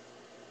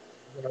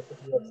 Thank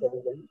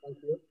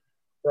you.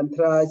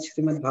 Grantaraj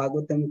Srimad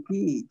Bhagavatam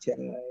ki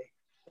jai.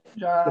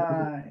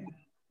 Jai.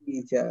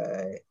 Ki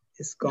jai.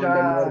 ISKCON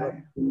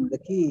Jai. Denver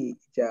ki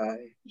jai.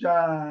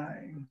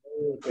 Jai.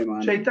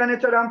 Premanand. Chaitanya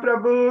Charan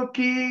Prabhu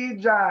ki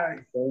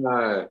jai.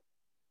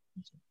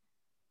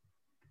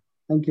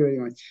 Thank you very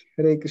much.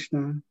 Hare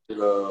Krishna.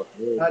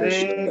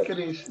 Hare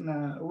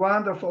Krishna.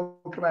 Wonderful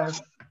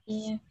class.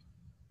 Yeah.